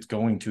 it's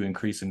going to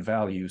increase in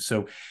value.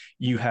 So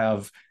you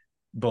have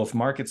both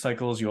market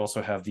cycles. You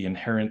also have the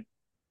inherent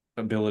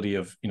ability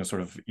of,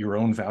 sort of your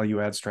own value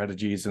add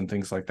strategies and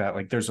things like that.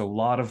 Like, there's a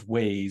lot of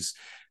ways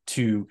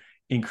to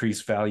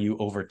increase value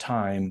over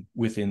time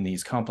within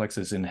these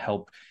complexes and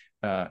help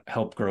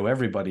grow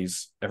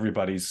everybody's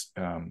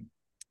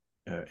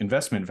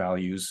investment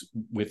values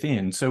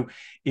within. So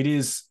it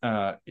is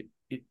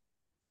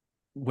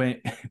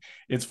when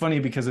it's funny,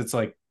 because it's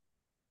like,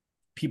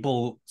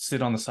 people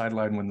sit on the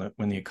sideline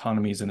when the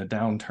economy is in a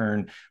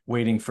downturn,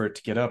 waiting for it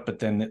to get up, but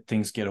then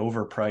things get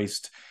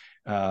overpriced,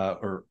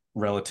 or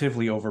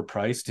relatively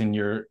overpriced,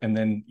 and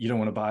then you don't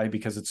want to buy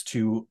because it's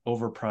too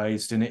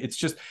overpriced. And it's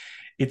just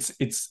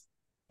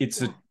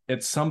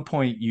at some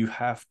point you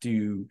have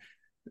to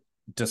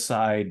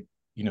decide,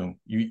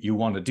 you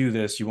want to do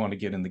this, you want to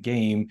get in the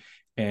game,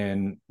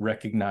 and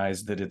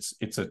recognize that it's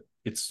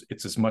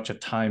as much a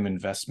time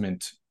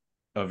investment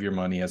of your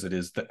money as it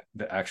is the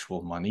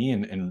actual money,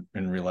 and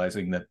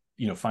realizing that,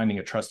 finding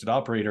a trusted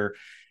operator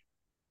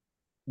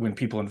when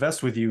people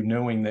invest with you,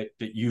 knowing that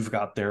you've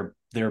got their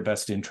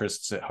best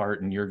interests at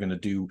heart, and you're going to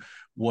do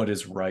what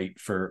is right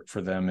for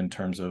them in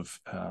terms of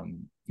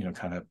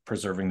kind of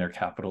preserving their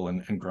capital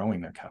and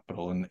growing their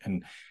capital.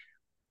 And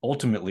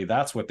ultimately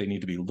that's what they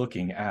need to be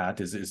looking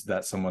at, is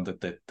that someone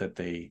that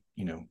they,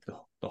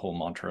 the whole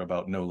mantra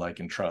about know, like,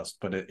 and trust,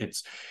 but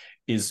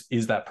is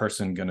that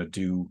person going to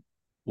do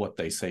what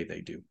they say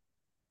they do?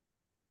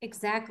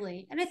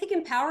 Exactly. And I think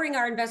empowering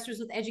our investors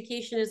with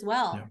education as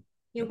well.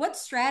 Yeah. What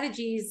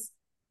strategies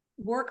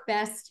work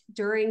best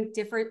during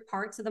different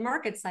parts of the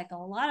market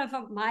cycle? A lot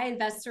of my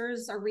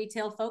investors are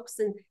retail folks,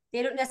 and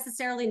they don't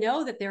necessarily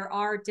know that there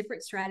are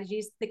different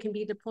strategies that can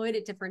be deployed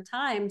at different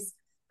times.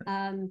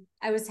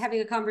 I was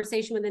having a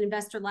conversation with an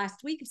investor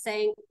last week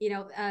saying,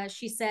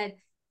 she said,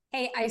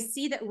 hey, I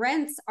see that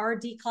rents are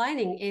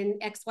declining in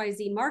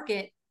XYZ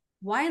market.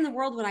 Why in the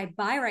world would I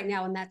buy right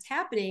now when that's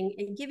happening?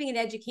 And giving an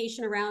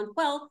education around,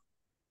 well,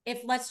 if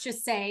let's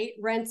just say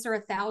rents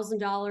are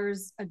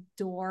 $1,000 a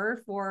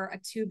door for a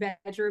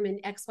 2-bedroom in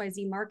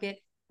XYZ market,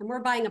 and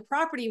we're buying a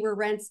property where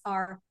rents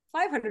are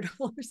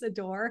 $500 a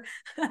door,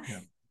 yeah.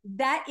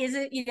 That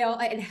isn't,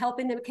 and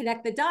helping them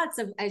connect the dots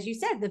of, as you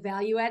said, the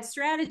value add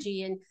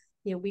strategy. And,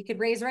 we could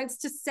raise rents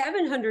to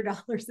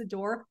 $700 a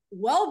door,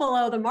 well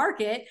below the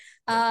market,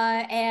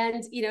 right.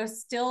 And,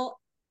 still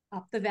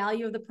up the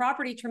value of the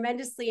property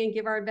tremendously and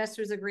give our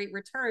investors a great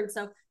return.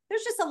 So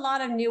there's just a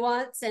lot of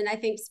nuance. And I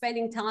think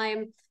spending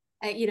time,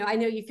 I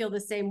know you feel the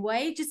same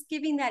way, just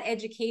giving that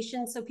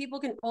education so people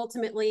can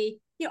ultimately,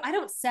 I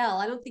don't sell.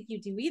 I don't think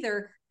you do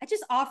either. I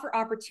just offer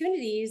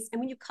opportunities. And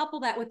when you couple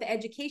that with the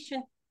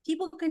education,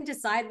 people can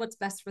decide what's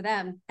best for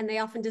them. And they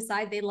often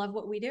decide they love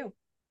what we do.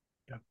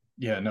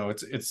 Yeah, no,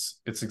 it's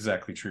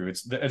exactly true.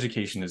 It's the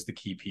education is the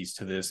key piece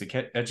to this.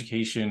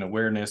 Education,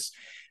 awareness,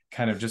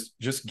 kind of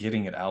just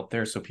getting it out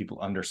there so people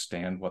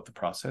understand what the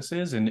process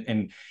is.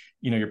 And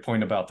your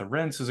point about the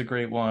rents is a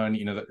great one.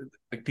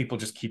 Like, people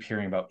just keep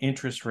hearing about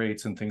interest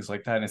rates and things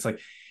like that. And it's like,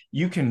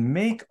 you can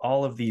make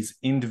all of these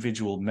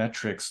individual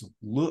metrics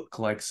look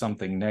like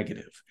something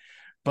negative,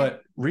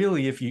 but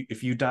really, if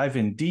you dive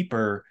in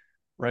deeper,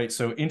 right?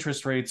 So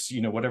interest rates,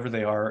 whatever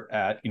they are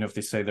at, if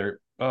they say they're,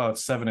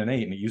 it's 7 and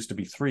 8 and it used to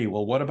be 3.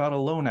 Well, what about a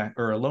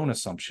loan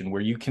assumption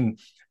where you can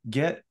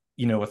get,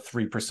 a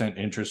 3%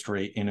 interest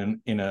rate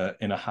in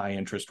a high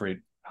interest rate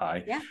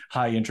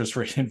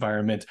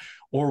environment?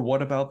 Or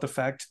what about the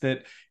fact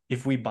that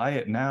if we buy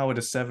it now at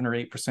a 7 or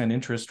 8%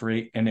 interest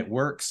rate and it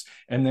works,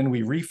 and then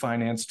we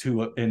refinance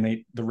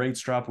the rates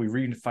drop, we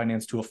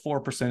refinance to a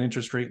 4%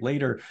 interest rate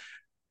later,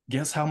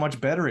 guess how much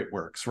better it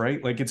works,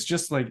 right? Like, it's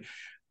just like,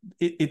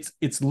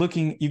 it's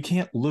looking, you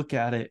can't look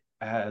at it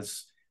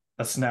as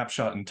a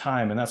snapshot in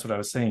time. And that's what I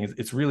was saying.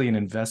 It's really an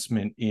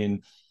investment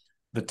in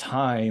the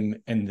time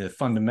and the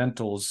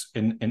fundamentals,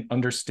 and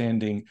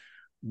understanding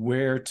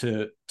where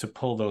to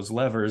pull those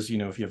levers.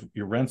 If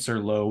your rents are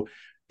low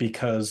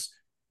because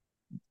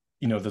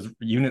the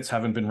units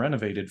haven't been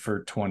renovated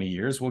for 20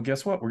 years, well,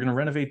 guess what? We're going to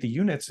renovate the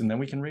units and then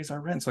we can raise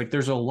our rents. Like,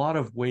 there's a lot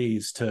of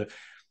ways to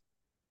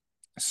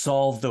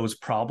solve those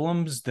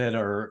problems that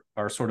are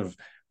sort of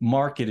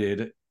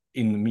marketed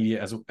in the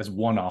media as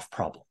one-off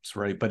problems,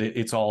 right? But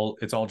it's all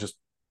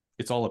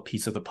a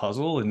piece of the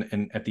puzzle.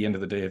 And at the end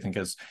of the day, I think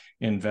as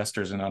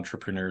investors and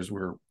entrepreneurs,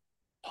 we're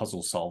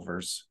puzzle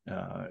solvers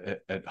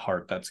at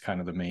heart. That's kind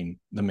of the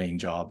main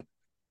job.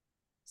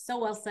 So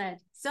well said.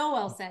 So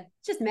well said.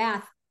 It's just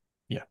math.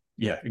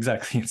 Yeah,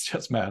 exactly. It's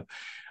just math.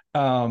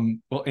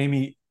 Well,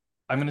 Amy,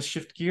 I'm going to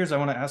shift gears. I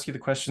want to ask you the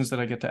questions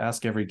that I get to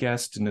ask every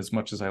guest. And as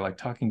much as I like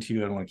talking to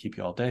you, I don't want to keep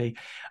you all day.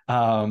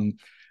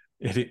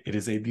 It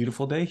is a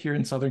beautiful day here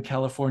in Southern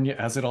California,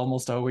 as it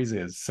almost always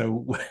is.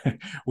 So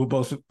we'll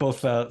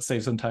both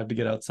save some time to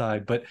get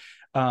outside. But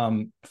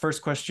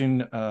first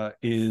question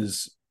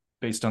is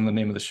based on the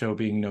name of the show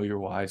being Know Your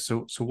Why.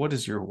 So what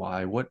is your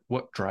why?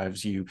 What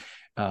drives you?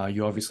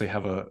 You obviously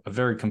have a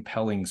very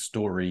compelling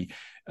story.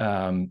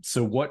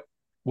 So what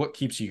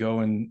keeps you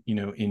going?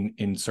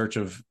 In search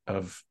of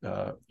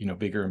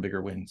bigger and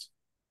bigger wins.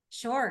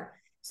 Sure.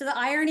 So the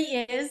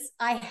irony is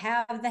I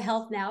have the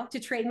health now to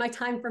trade my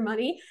time for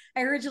money.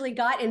 I originally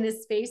got in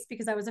this space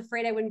because I was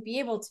afraid I wouldn't be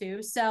able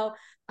to. So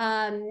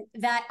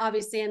that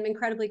obviously I'm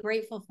incredibly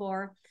grateful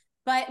for.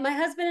 But my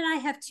husband and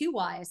I have two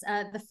whys.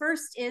 The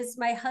first is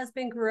my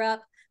husband grew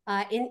up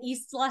in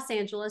East Los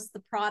Angeles,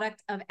 the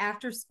product of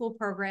after school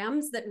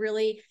programs that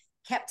really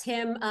kept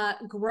him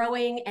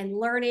growing and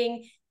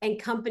learning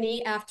and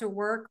company after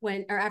work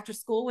or after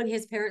school when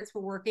his parents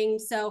were working.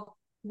 So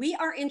we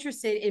are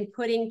interested in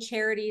putting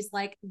charities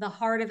like the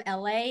Heart of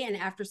LA and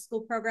after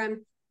school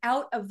program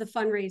out of the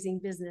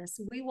fundraising business.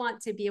 We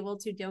want to be able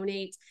to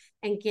donate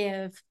and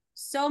give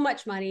so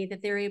much money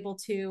that they're able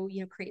to,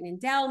 create an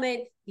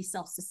endowment, be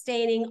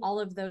self-sustaining, all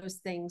of those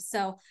things.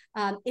 So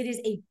it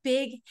is a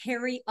big,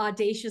 hairy,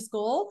 audacious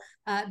goal,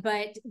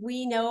 but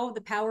we know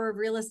the power of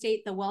real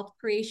estate, the wealth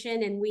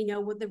creation, and we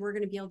know that we're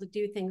going to be able to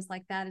do things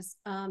like that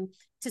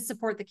to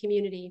support the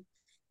community.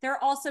 There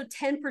are also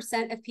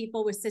 10% of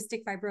people with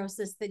cystic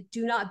fibrosis that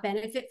do not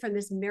benefit from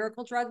this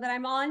miracle drug that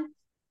I'm on.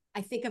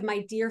 I think of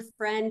my dear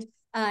friend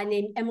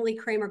named Emily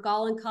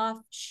Kramer-Gollenkoff.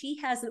 She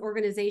has an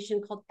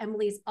organization called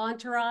Emily's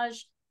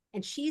Entourage,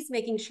 and she's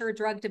making sure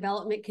drug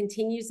development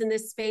continues in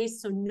this space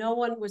so no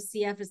one with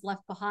CF is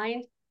left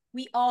behind.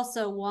 We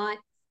also want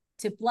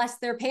to bless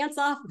their pants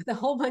off with a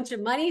whole bunch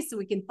of money so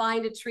we can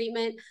find a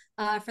treatment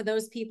for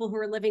those people who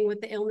are living with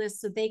the illness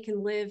so they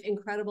can live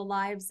incredible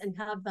lives and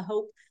have the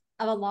hope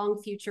of a long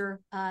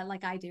future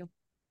like I do.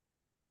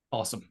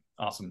 Awesome.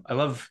 I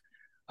love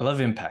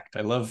impact.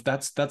 I love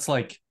that's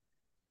like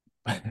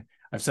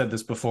I've said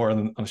this before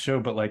on the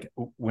show, but like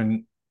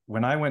when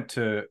I went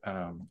to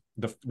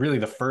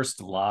the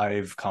first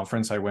live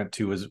conference I went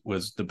to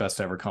was the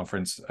best ever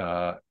conference,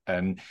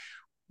 and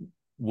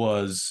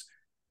was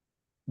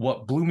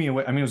what blew me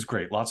away. I mean, it was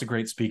great. Lots of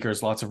great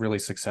speakers, lots of really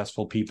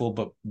successful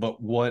people,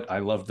 but what I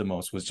loved the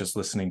most was just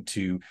listening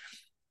to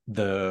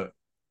the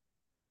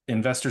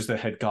investors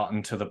that had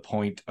gotten to the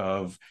point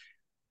of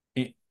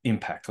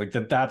impact, like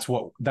that's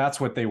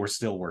what they were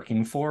still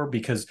working for,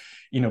 because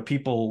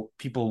people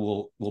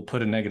will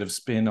put a negative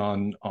spin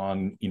on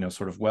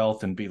sort of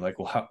wealth and be like,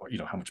 well, how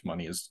much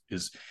money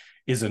is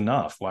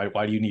enough,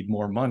 why do you need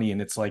more money?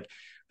 And it's like,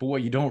 but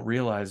what you don't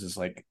realize is,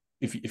 like,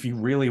 if you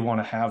really want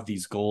to have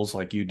these goals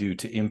like you do,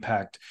 to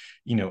impact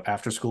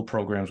after school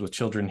programs with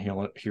children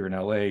here in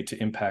LA, to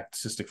impact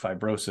cystic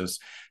fibrosis,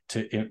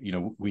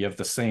 to we have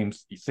the same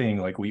thing,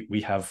 like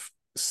we have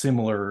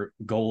similar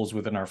goals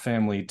within our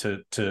family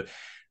to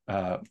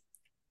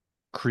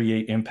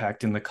create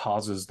impact in the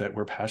causes that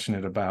we're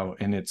passionate about.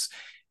 And it's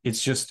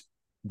just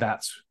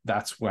that's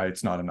why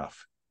it's not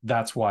enough.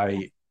 That's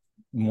why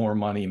more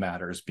money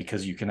matters,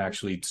 because you can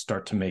actually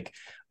start to make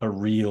a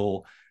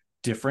real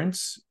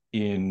difference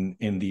in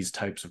these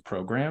types of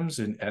programs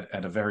and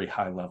at a very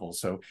high level.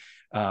 So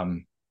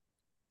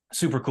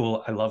super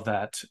cool. I love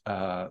that.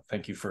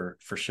 Thank you for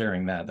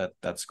sharing that.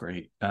 That's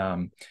great.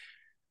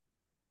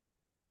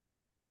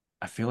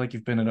 I feel like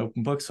you've been an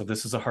open book, so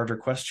this is a harder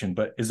question,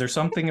 but is there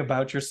something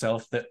about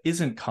yourself that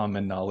isn't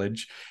common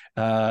knowledge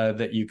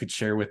that you could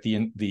share with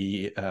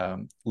the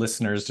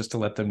listeners, just to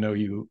let them know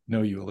you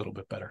a little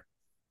bit better?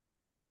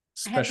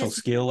 Special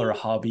skill or a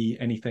hobby,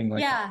 anything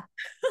like that?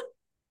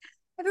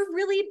 I have a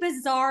really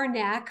bizarre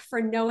knack for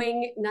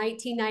knowing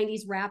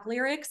 1990s rap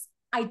lyrics.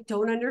 I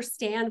don't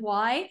understand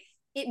why.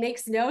 It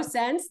makes no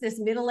sense. This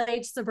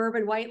middle-aged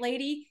suburban white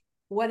lady,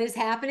 what is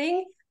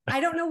happening? I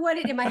don't know what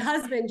it is. My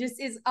husband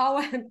just is,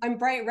 I'm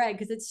bright red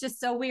because it's just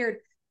so weird.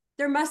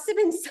 There must have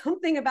been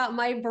something about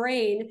my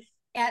brain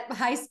at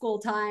high school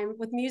time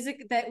with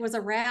music that was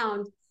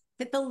around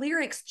that the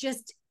lyrics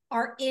just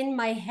are in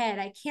my head.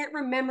 I can't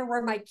remember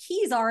where my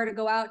keys are to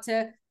go out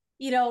to,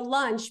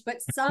 lunch,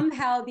 but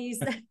somehow these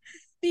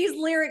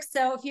lyrics.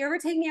 So if you ever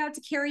take me out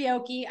to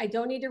karaoke, I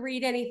don't need to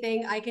read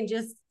anything. I can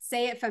just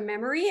say it from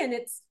memory, and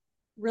it's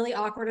really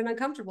awkward and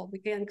uncomfortable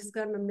because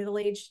I'm a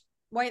middle-aged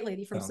white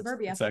lady from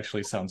suburbia. It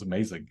actually sounds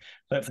amazing.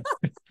 That's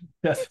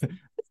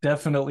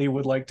definitely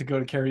would like to go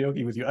to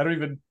karaoke with you. I don't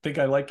even think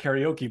I like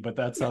karaoke, but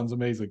that sounds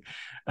amazing.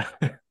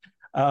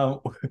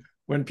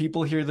 When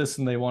people hear this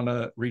and they want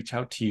to reach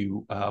out to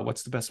you,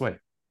 what's the best way?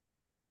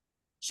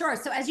 Sure.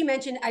 So as you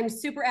mentioned, I'm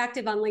super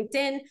active on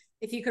LinkedIn.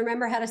 If you can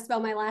remember how to spell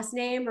my last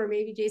name, or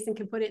maybe Jason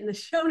can put it in the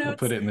show notes. We'll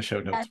put it in the show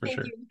notes for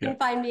sure. You can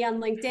find me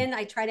on LinkedIn.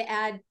 I try to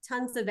add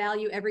tons of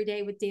value every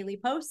day with daily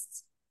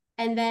posts.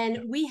 And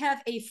then we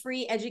have a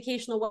free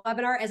educational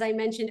webinar, as I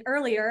mentioned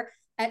earlier,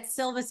 at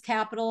Sylvis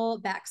Capital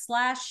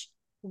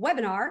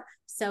 /webinar.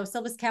 So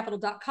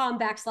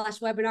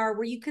sylviscapital.com/webinar,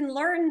 where you can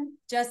learn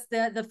just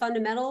the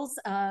fundamentals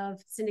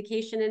of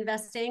syndication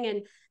investing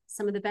and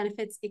some of the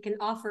benefits it can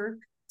offer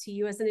to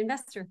you as an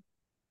investor.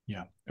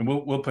 Yeah, and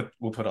we'll put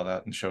all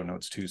that in show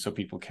notes too, so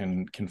people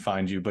can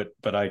find you.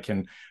 But I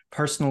can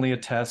personally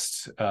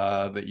attest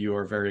that you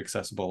are very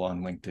accessible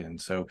on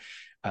LinkedIn. So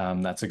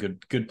that's a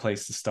good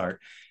place to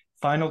start.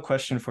 Final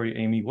question for you,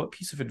 Amy. What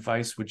piece of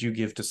advice would you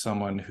give to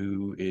someone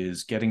who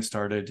is getting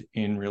started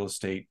in real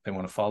estate? They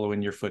want to follow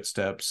in your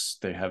footsteps.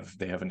 They have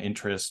an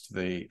interest.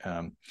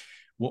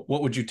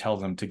 What would you tell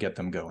them to get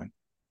them going?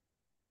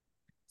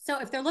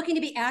 So if they're looking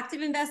to be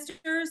active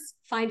investors,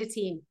 find a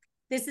team.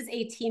 This is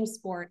a team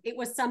sport. It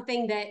was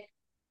something that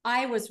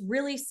I was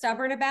really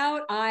stubborn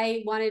about.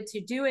 I wanted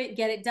to do it,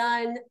 get it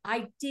done.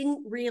 I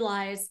didn't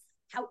realize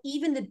how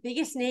even the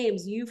biggest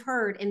names you've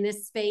heard in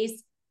this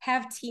space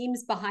have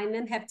teams behind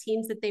them, have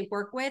teams that they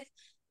work with,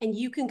 and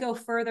you can go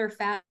further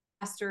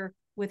faster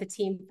with a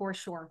team for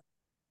sure.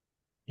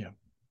 Yeah,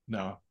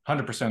 no,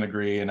 100%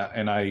 agree. And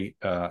I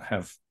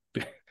have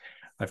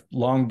I've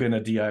long been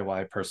a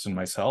DIY person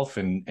myself,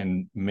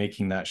 and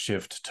making that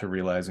shift to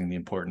realizing the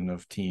importance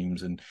of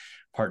teams and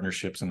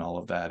partnerships and all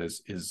of that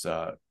is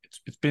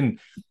it's been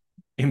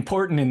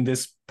important in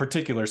this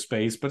particular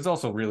space, but it's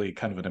also really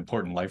kind of an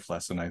important life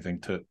lesson, I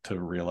think, to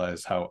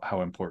realize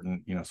how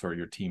important, sort of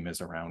your team is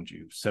around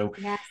you. So,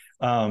 yes.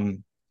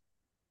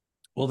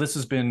 Well, this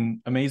has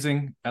been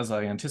amazing, as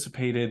I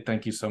anticipated.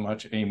 Thank you so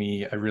much,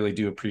 Amy. I really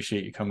do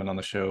appreciate you coming on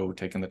the show,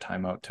 taking the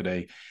time out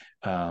today.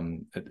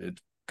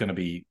 It's going to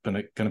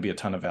be a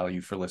ton of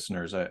value for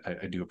listeners.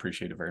 I do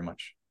appreciate it very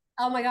much.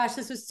 Oh my gosh,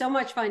 this was so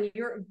much fun.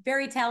 You're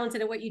very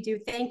talented at what you do.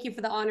 Thank you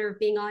for the honor of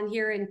being on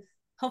here, and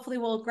hopefully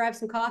we'll grab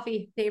some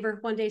coffee, neighbor,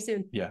 one day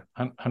soon. Yeah,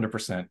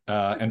 100%.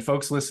 And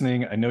folks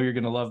listening, I know you're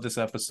going to love this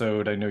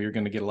episode. I know you're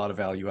going to get a lot of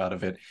value out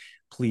of it.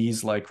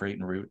 Please like, rate,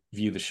 and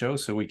review the show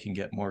so we can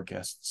get more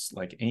guests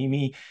like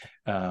Amy.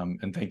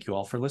 And thank you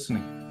all for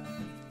listening.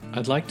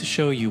 I'd like to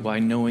show you why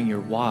knowing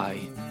your why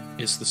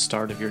is the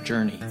start of your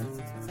journey.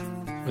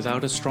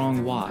 Without a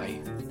strong why,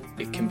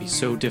 it can be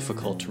so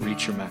difficult to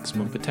reach your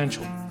maximum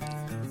potential.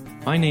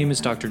 My name is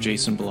Dr.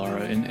 Jason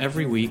Ballara, and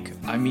every week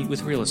I meet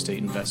with real estate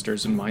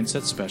investors and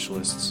mindset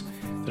specialists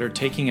that are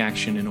taking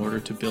action in order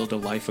to build a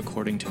life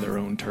according to their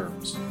own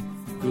terms.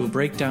 We will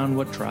break down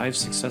what drives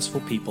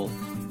successful people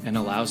and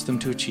allows them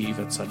to achieve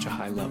at such a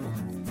high level.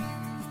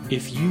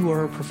 If you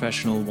are a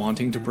professional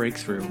wanting to break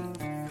through,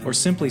 or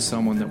simply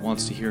someone that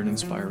wants to hear an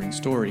inspiring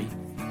story,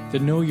 the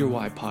Know Your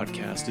Why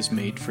podcast is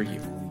made for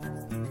you.